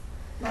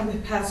 My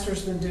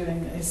pastor's been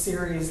doing a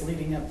series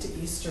leading up to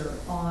Easter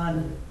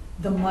on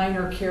the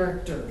minor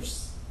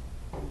characters.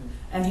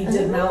 And he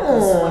did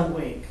Malchus Oh. 1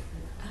 week.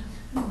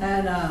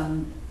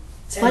 And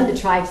It's fun to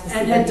try to see.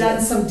 and what had he done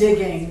is. some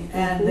digging,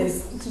 and they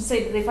So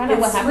say, did they find out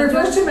what it's happened to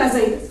refers him? to him as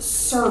a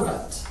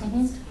servant,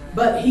 Mhm.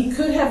 but he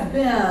could have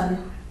been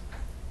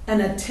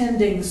an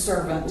attending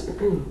servant,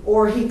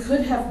 or he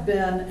could have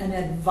been an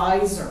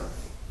advisor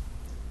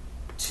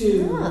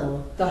to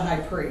Oh. the high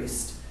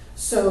priest.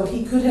 So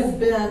he could have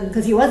been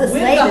Because he was a with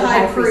slave the in the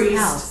high high priest's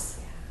priest house.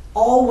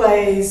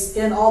 always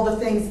in all the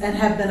things, and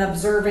have been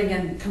observing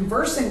and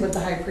conversing with the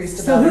high priest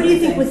about So who do you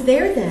think everything. was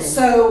there then?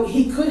 So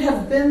he could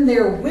have been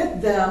there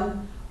with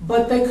them,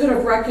 but they could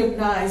have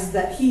recognized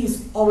that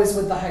he's always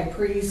with the high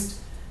priest,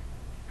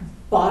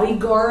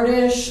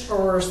 bodyguardish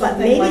or But something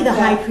maybe like the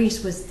high that.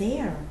 priest was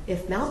there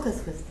if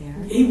Malchus was there.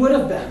 He would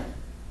have been.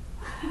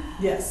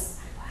 Yes.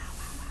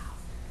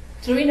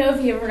 Do we know if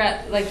he ever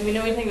got, like, do we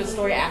know anything of the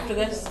story after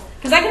this?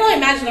 Because I can only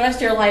imagine the rest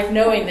of your life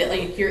knowing that,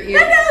 like, your ear,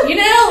 you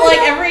know, like,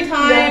 every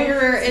time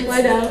you're, it's,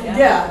 I know.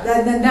 Yeah,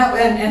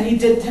 and he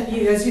did,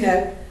 he goes,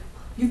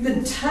 you've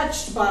been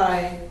touched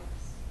by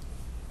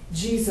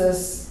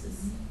Jesus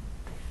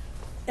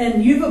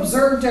and you've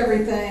observed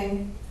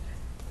everything.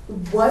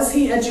 Was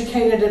he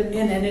educated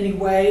in any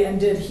way? And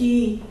did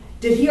he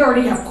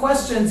already have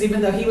questions,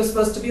 even though he was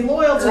supposed to be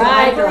loyal to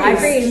Right, the high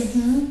priest?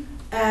 priest.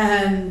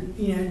 And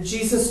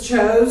Jesus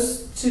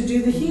chose to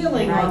do the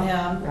healing on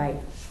him. Right.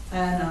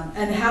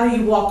 And how do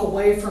you walk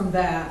away from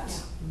that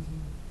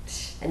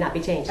And not be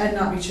changed. and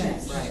not be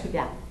changed? Right.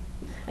 Yeah.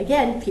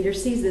 Again, Peter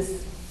sees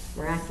this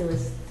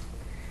miraculous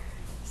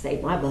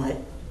save my butt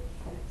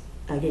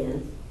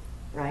again,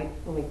 right?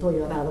 Let me pull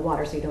you up out of the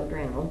water so you don't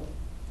drown.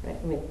 Right?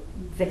 Let me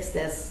fix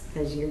this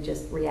because you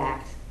just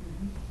react.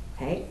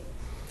 Okay?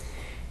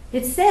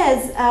 It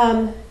says,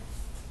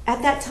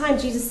 at that time,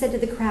 Jesus said to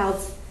the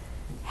crowds,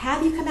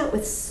 have you come out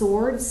with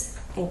swords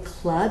and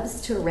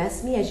clubs to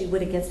arrest me as you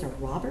would against a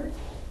robber?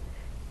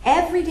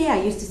 Every day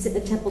I used to sit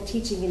in the temple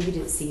teaching and you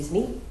didn't seize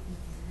me.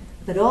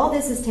 But all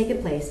this has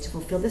taken place to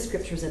fulfill the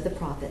scriptures of the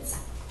prophets.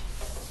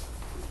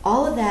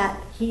 All of that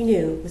he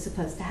knew was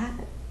supposed to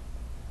happen.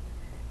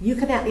 You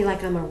come at me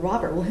like I'm a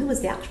robber. Well, who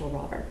was the actual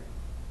robber?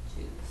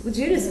 Well,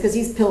 Judas, because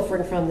he's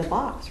pilfering from the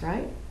box,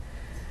 right?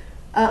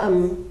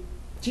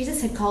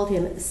 Jesus had called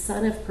him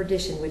son of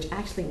perdition, which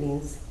actually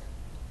means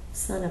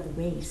son of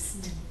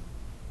waste.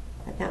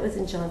 And that was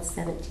in John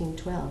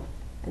 17:12.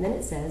 And then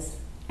it says,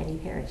 and he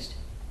perished.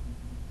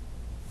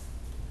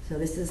 So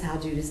this is how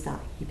Judas died.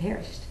 He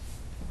perished.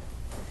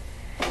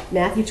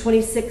 Matthew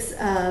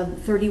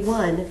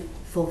 26:31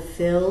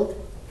 fulfilled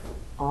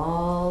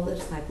all the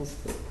disciples'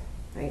 food,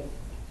 right?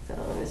 So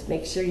just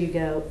make sure you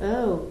go,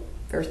 oh,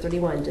 verse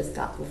 31 just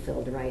got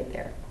fulfilled right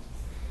there.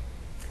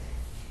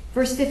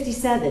 Verse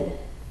 57,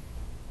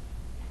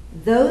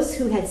 those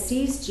who had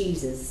seized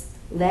Jesus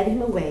led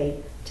him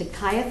away to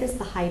Caiaphas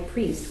the high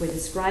priest, where the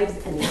scribes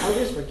and the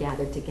elders were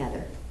gathered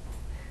together.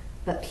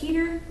 But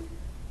Peter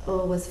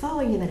was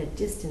following him at a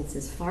distance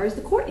as far as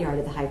the courtyard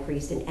of the high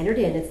priest, and entered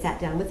in and sat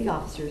down with the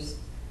officers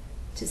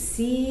to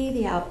see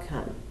the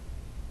outcome.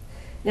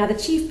 Now the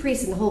chief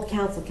priests and the whole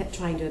council kept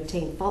trying to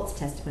obtain false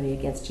testimony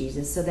against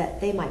Jesus so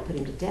that they might put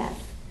him to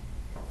death.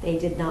 They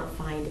did not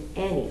find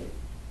any,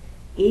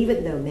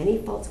 even though many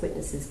false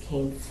witnesses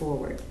came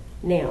forward.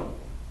 Now,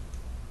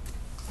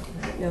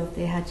 I don't know if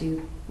they had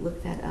you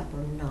look that up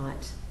or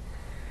not.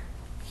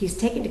 He's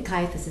taken to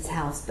Caiaphas'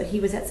 house, but he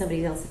was at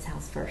somebody else's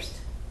house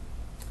first.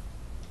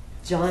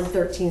 John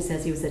 13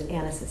 says he was at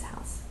Annas'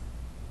 house.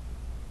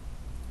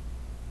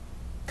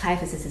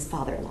 Caiaphas is his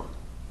father-in-law.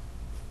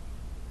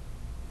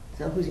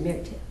 So who's he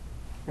married to?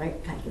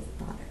 Right? Caiaphas'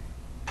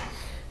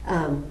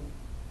 father.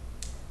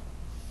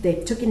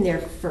 They took him there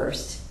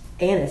first.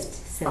 Annas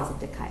sends him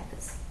to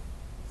Caiaphas.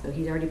 So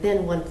he's already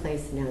been one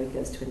place, and now he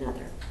goes to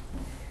another.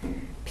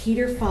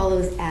 Peter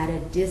follows at a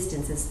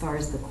distance as far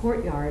as the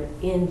courtyard.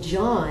 In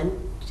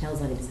John,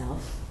 tells on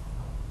himself,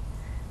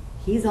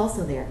 he's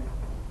also there.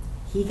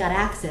 He got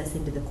access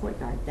into the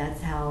courtyard.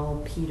 That's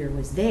how Peter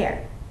was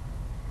there.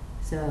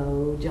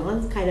 So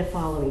John's kind of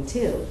following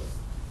too.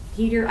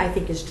 Peter, I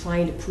think, is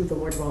trying to prove the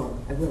Lord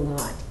wrong. I will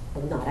not.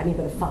 I'm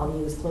going to follow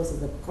you as close as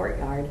the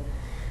courtyard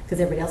because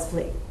everybody else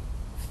flee.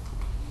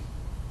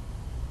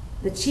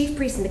 The chief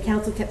priests and the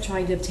council kept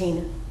trying to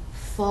obtain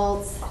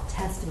false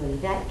testimony.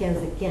 That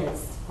goes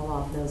against the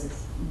law of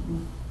Moses.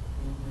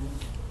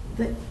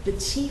 But the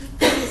chief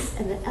priests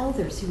and the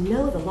elders who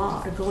know the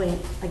law are going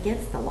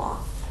against the law.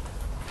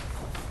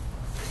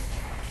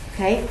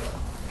 Okay?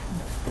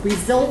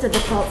 Result of the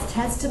false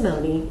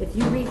testimony, if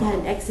you read that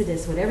in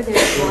Exodus, whatever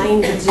they're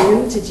trying to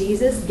do to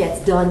Jesus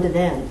gets done to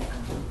them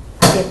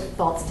if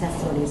false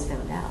testimony is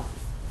found out.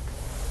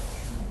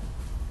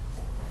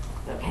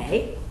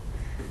 Okay?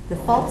 The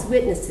false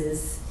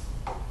witnesses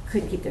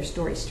couldn't keep their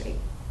story straight.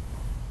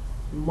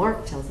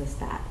 Mark tells us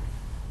that.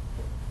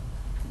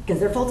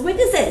 Because they're false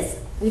witnesses.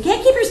 You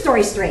can't keep your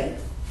story straight.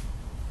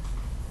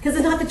 Because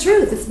it's not the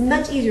truth. It's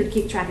much easier to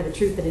keep track of the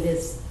truth than it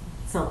is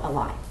a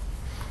lie.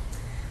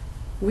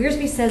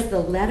 Wiersbe says the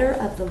letter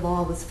of the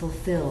law was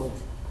fulfilled,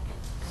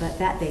 but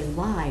that they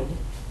lied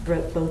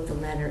broke both the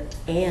letter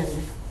and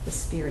the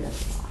spirit of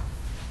the law.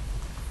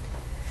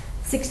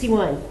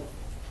 61.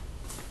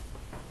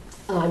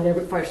 I'm going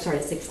to start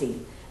at 60.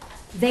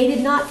 They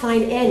did not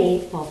find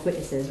any false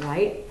witnesses,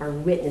 right? Or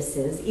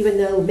witnesses, even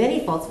though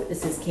many false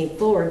witnesses came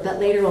forward,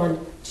 but later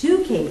on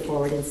 2 came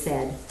forward and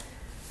said,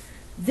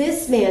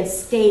 this man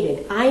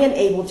stated, I am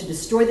able to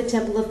destroy the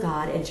temple of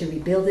God and to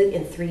rebuild it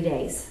in 3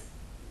 days.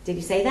 Did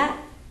he say that?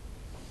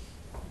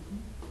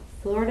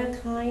 Florida,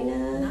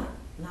 kind of,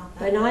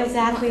 but not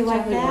exactly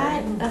like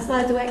that. Right. That's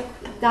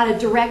not a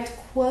direct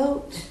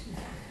quote.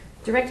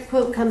 Direct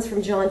quote comes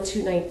from John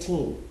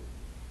 2:19.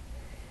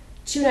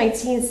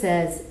 2:19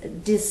 says,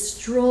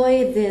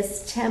 destroy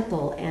this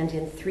temple and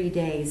in 3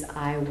 days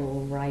I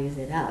will rise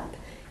it up.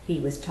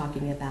 He was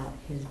talking about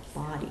his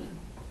body.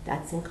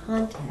 That's in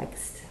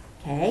context,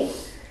 okay?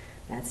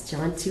 That's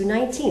John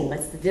 2:19.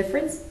 What's the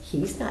difference?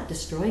 He's not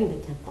destroying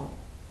the temple.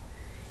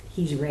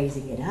 He's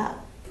raising it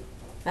up.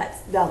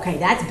 That's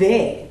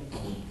big.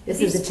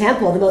 This is the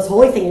temple, the most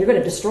holy thing. You're going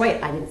to destroy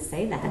it. I didn't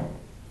say that.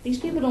 These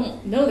people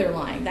don't know they're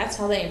lying. That's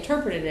how they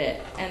interpreted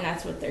it, and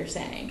that's what they're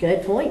saying.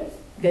 Good point.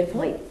 Good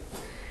point.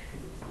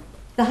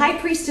 The high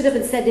priest stood up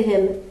and said to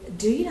him,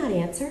 do you not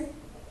answer?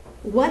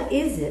 What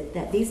is it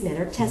that these men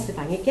are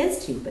testifying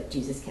against you? But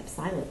Jesus kept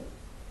silent.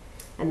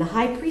 And the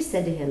high priest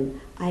said to him,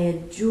 I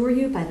adjure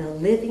you by the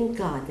living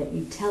God that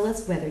you tell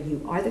us whether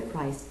you are the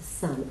Christ, the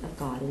Son of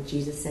God. And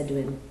Jesus said to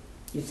him,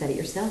 you said it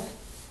yourself.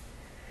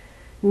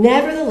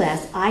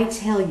 Nevertheless, I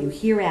tell you,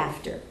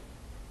 hereafter,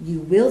 you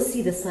will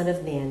see the Son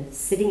of Man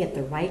sitting at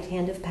the right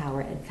hand of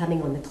power and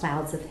coming on the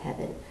clouds of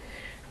heaven.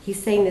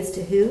 He's saying this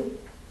to who?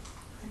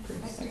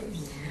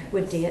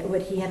 Would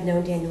he have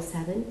known Daniel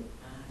 7?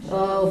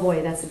 Oh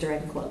boy, that's a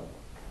direct quote.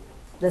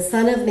 The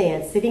Son of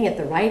Man sitting at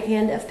the right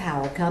hand of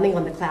power, coming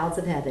on the clouds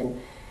of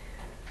heaven.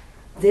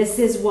 This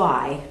is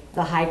why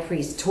the high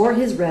priest tore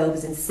his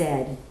robes and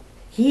said,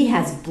 he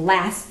has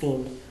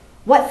blasphemed.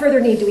 What further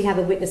need do we have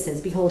of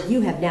witnesses? Behold,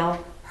 you have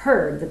now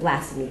heard the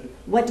blasphemy.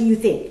 What do you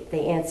think?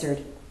 They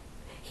answered,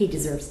 he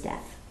deserves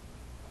death.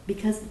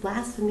 Because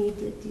blasphemy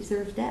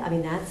deserves death. I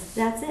mean, that's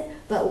it.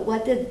 But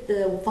what did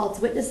the false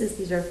witnesses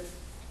deserve?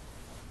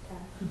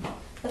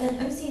 But then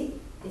who's he?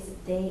 Is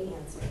it they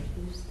answered?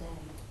 Who's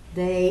they?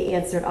 They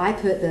answered. I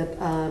put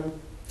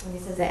When he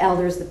says the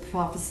elders, the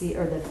prophecy,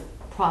 or the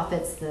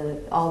prophets,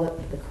 all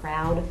the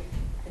crowd.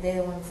 Are they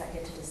the ones that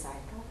get to decide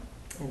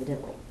that?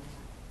 Evidently.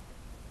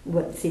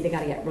 See, they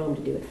got to get Rome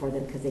to do it for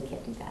them because they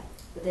can't do that.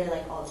 But they're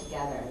like all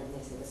together and then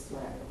they say this is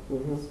whatever.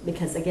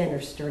 Because again,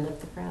 they're stirring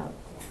up the crowd.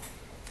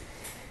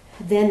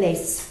 Then they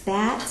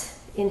spat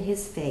in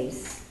his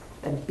face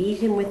and beat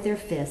him with their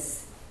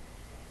fists,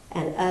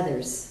 and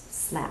others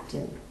slapped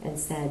him and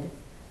said,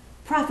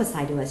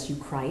 prophesy to us, you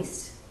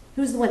Christ.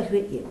 Who's the one who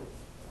hit you?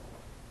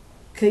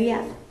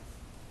 Kuya?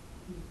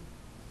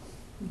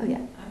 Oh,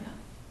 yeah.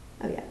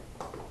 Oh, yeah.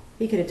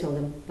 He could have told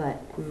him,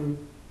 but...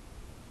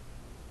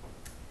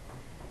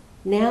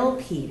 Now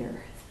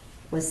Peter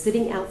was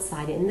sitting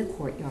outside in the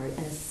courtyard,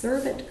 and a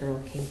servant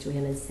girl came to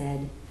him and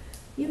said,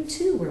 you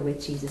too were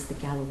with Jesus the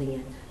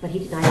Galilean. But he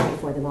denied it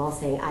before them all,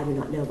 saying, I do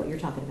not know what you're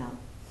talking about.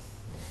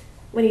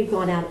 When he'd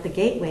gone out at the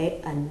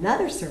gateway,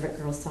 another servant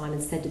girl saw him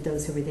and said to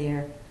those who were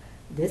there,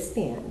 this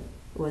man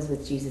was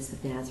with Jesus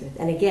of Nazareth.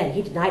 And again,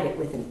 he denied it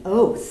with an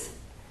oath,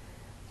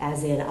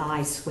 as in,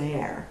 I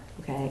swear,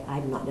 okay, I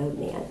do not know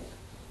the man.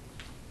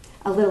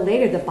 A little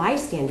later, the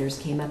bystanders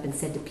came up and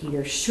said to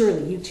Peter,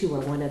 surely you too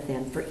are one of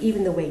them, for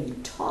even the way you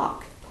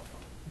talk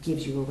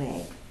gives you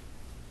away.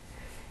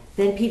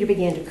 Then Peter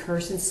began to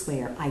curse and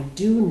swear, I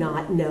do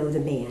not know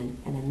the man.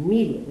 And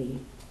immediately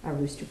a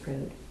rooster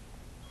crowed.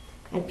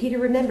 And Peter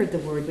remembered the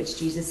word which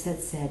Jesus had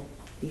said,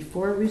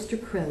 before a rooster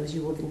crows,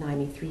 you will deny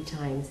me 3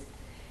 times.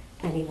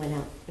 And he went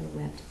out and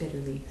wept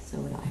bitterly.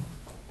 So would I.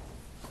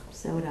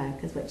 So would I,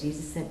 because what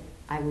Jesus said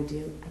I would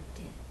do, I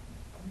did.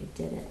 I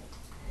did it.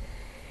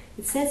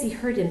 It says he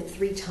heard him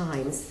 3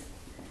 times.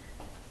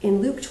 In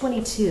Luke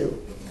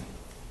 22,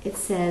 it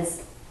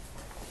says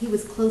he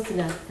was close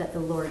enough that the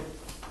Lord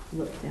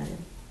looked at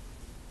him,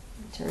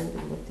 turned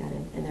and looked at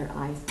him, and their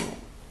eyes met.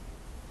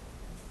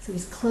 So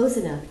he's close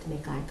enough to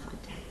make eye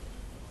contact.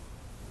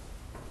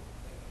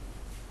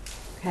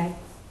 Okay?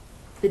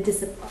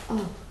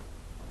 Oh,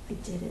 I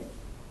did it.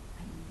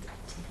 I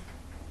did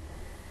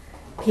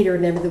it. Peter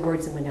remembered the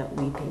words and went out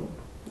weeping.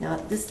 Now,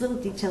 this little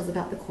details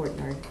about the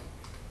courtyard.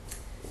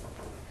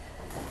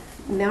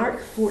 Mark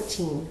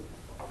 14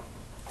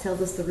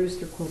 tells us the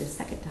rooster crowed a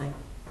second time.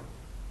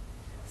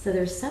 So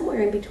there's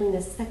somewhere in between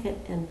the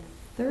second and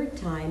third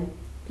time,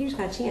 Peter's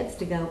got a chance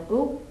to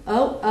go,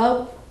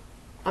 oh,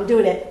 I'm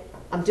doing it.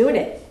 But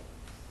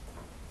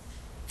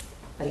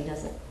he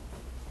doesn't.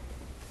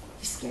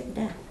 He's scared to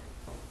death.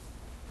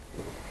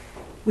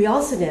 We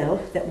also know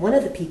that one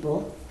of the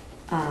people,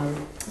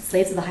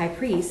 slaves of the high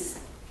priest,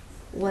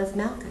 was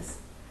Malchus.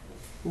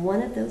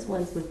 One of those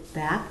ones was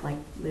back, like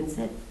Lynn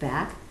said,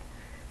 back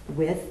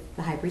with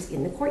the high priest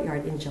in the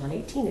courtyard. In John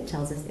 18, it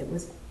tells us it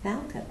was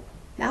Malchus.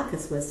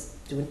 Malchus was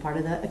doing part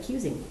of the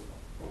accusing.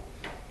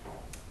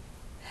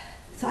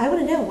 So I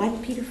want to know, why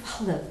did Peter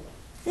follow?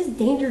 This is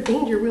danger,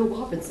 Will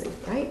Robinson,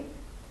 right?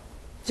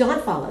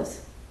 John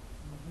follows.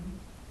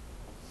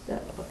 So,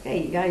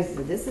 okay, you guys,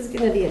 this is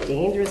going to be a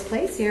dangerous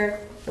place here.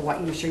 So what,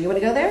 you sure you want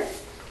to go there?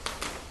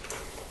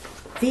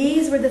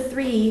 These were the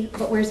 3,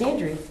 but where's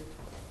Andrew?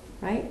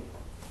 Right?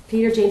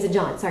 Peter, James, and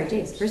John. Sorry,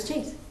 James. Where's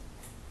James?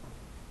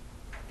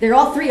 They're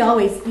all 3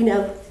 always,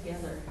 Together,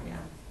 yeah.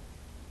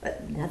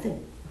 But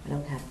nothing. I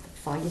don't have the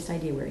foggiest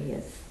idea where he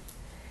is.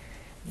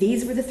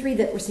 These were the 3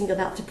 that were singled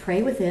out to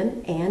pray with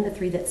him, and the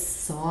 3 that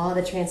saw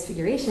the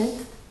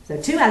transfiguration.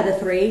 So 2 out of the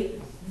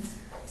 3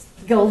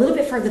 go a little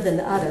bit further than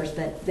the others,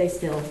 but they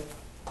still,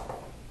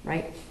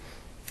 right?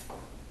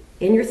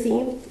 In your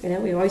theme,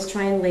 we always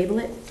try and label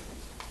it.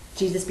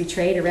 Jesus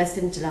betrayed,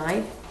 arrested, and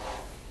denied.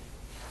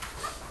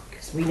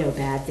 Because we know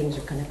bad things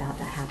are about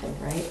to happen,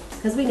 right?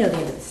 Because we know the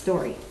end of the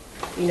story.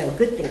 We know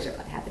good things are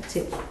going to happen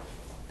too.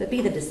 But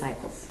be the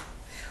disciples.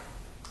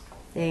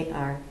 They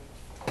are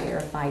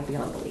terrified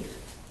beyond belief,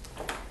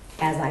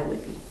 as I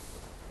would be.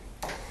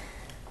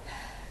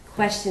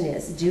 Question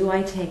is, do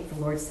I take the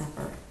Lord's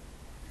Supper,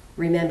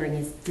 remembering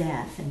his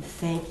death and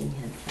thanking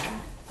him for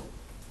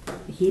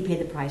that? He paid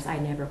the price I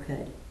never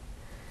could.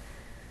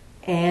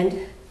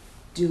 And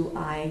do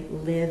I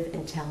live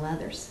and tell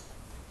others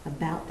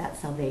about that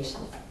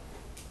salvation?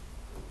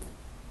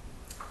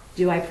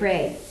 Do I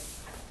pray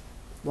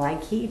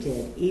like he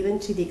did, even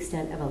to the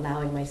extent of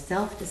allowing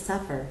myself to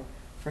suffer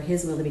for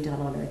his will to be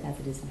done on earth as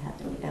it is in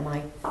heaven? Am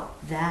I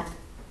that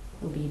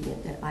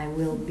obedient that I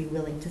will be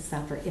willing to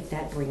suffer if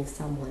that brings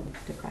someone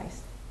to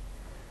Christ?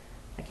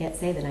 I can't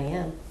say that I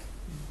am.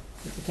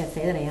 If I can't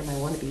say that I am, I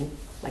want to be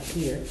like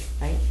Peter,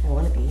 right? I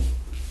want to be.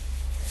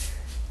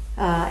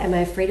 Am I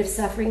afraid of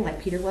suffering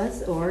like Peter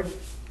was? Or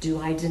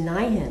do I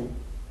deny him?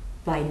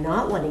 By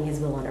not wanting his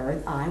will on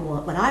earth, I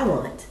want what I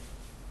want,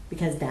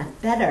 because that's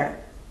better.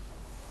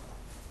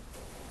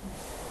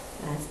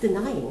 That's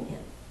denying him.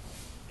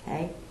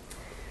 Okay?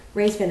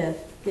 Ray's going to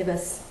give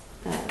us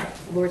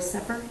Lord's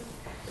Supper.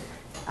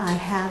 I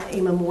have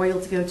a memorial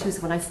to go to,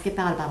 so when I skip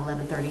out about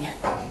 11:30,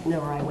 know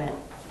where I went.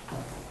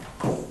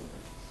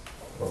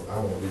 Well, I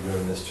won't be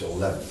doing this till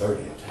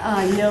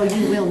 11:30. No,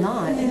 you will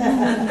not.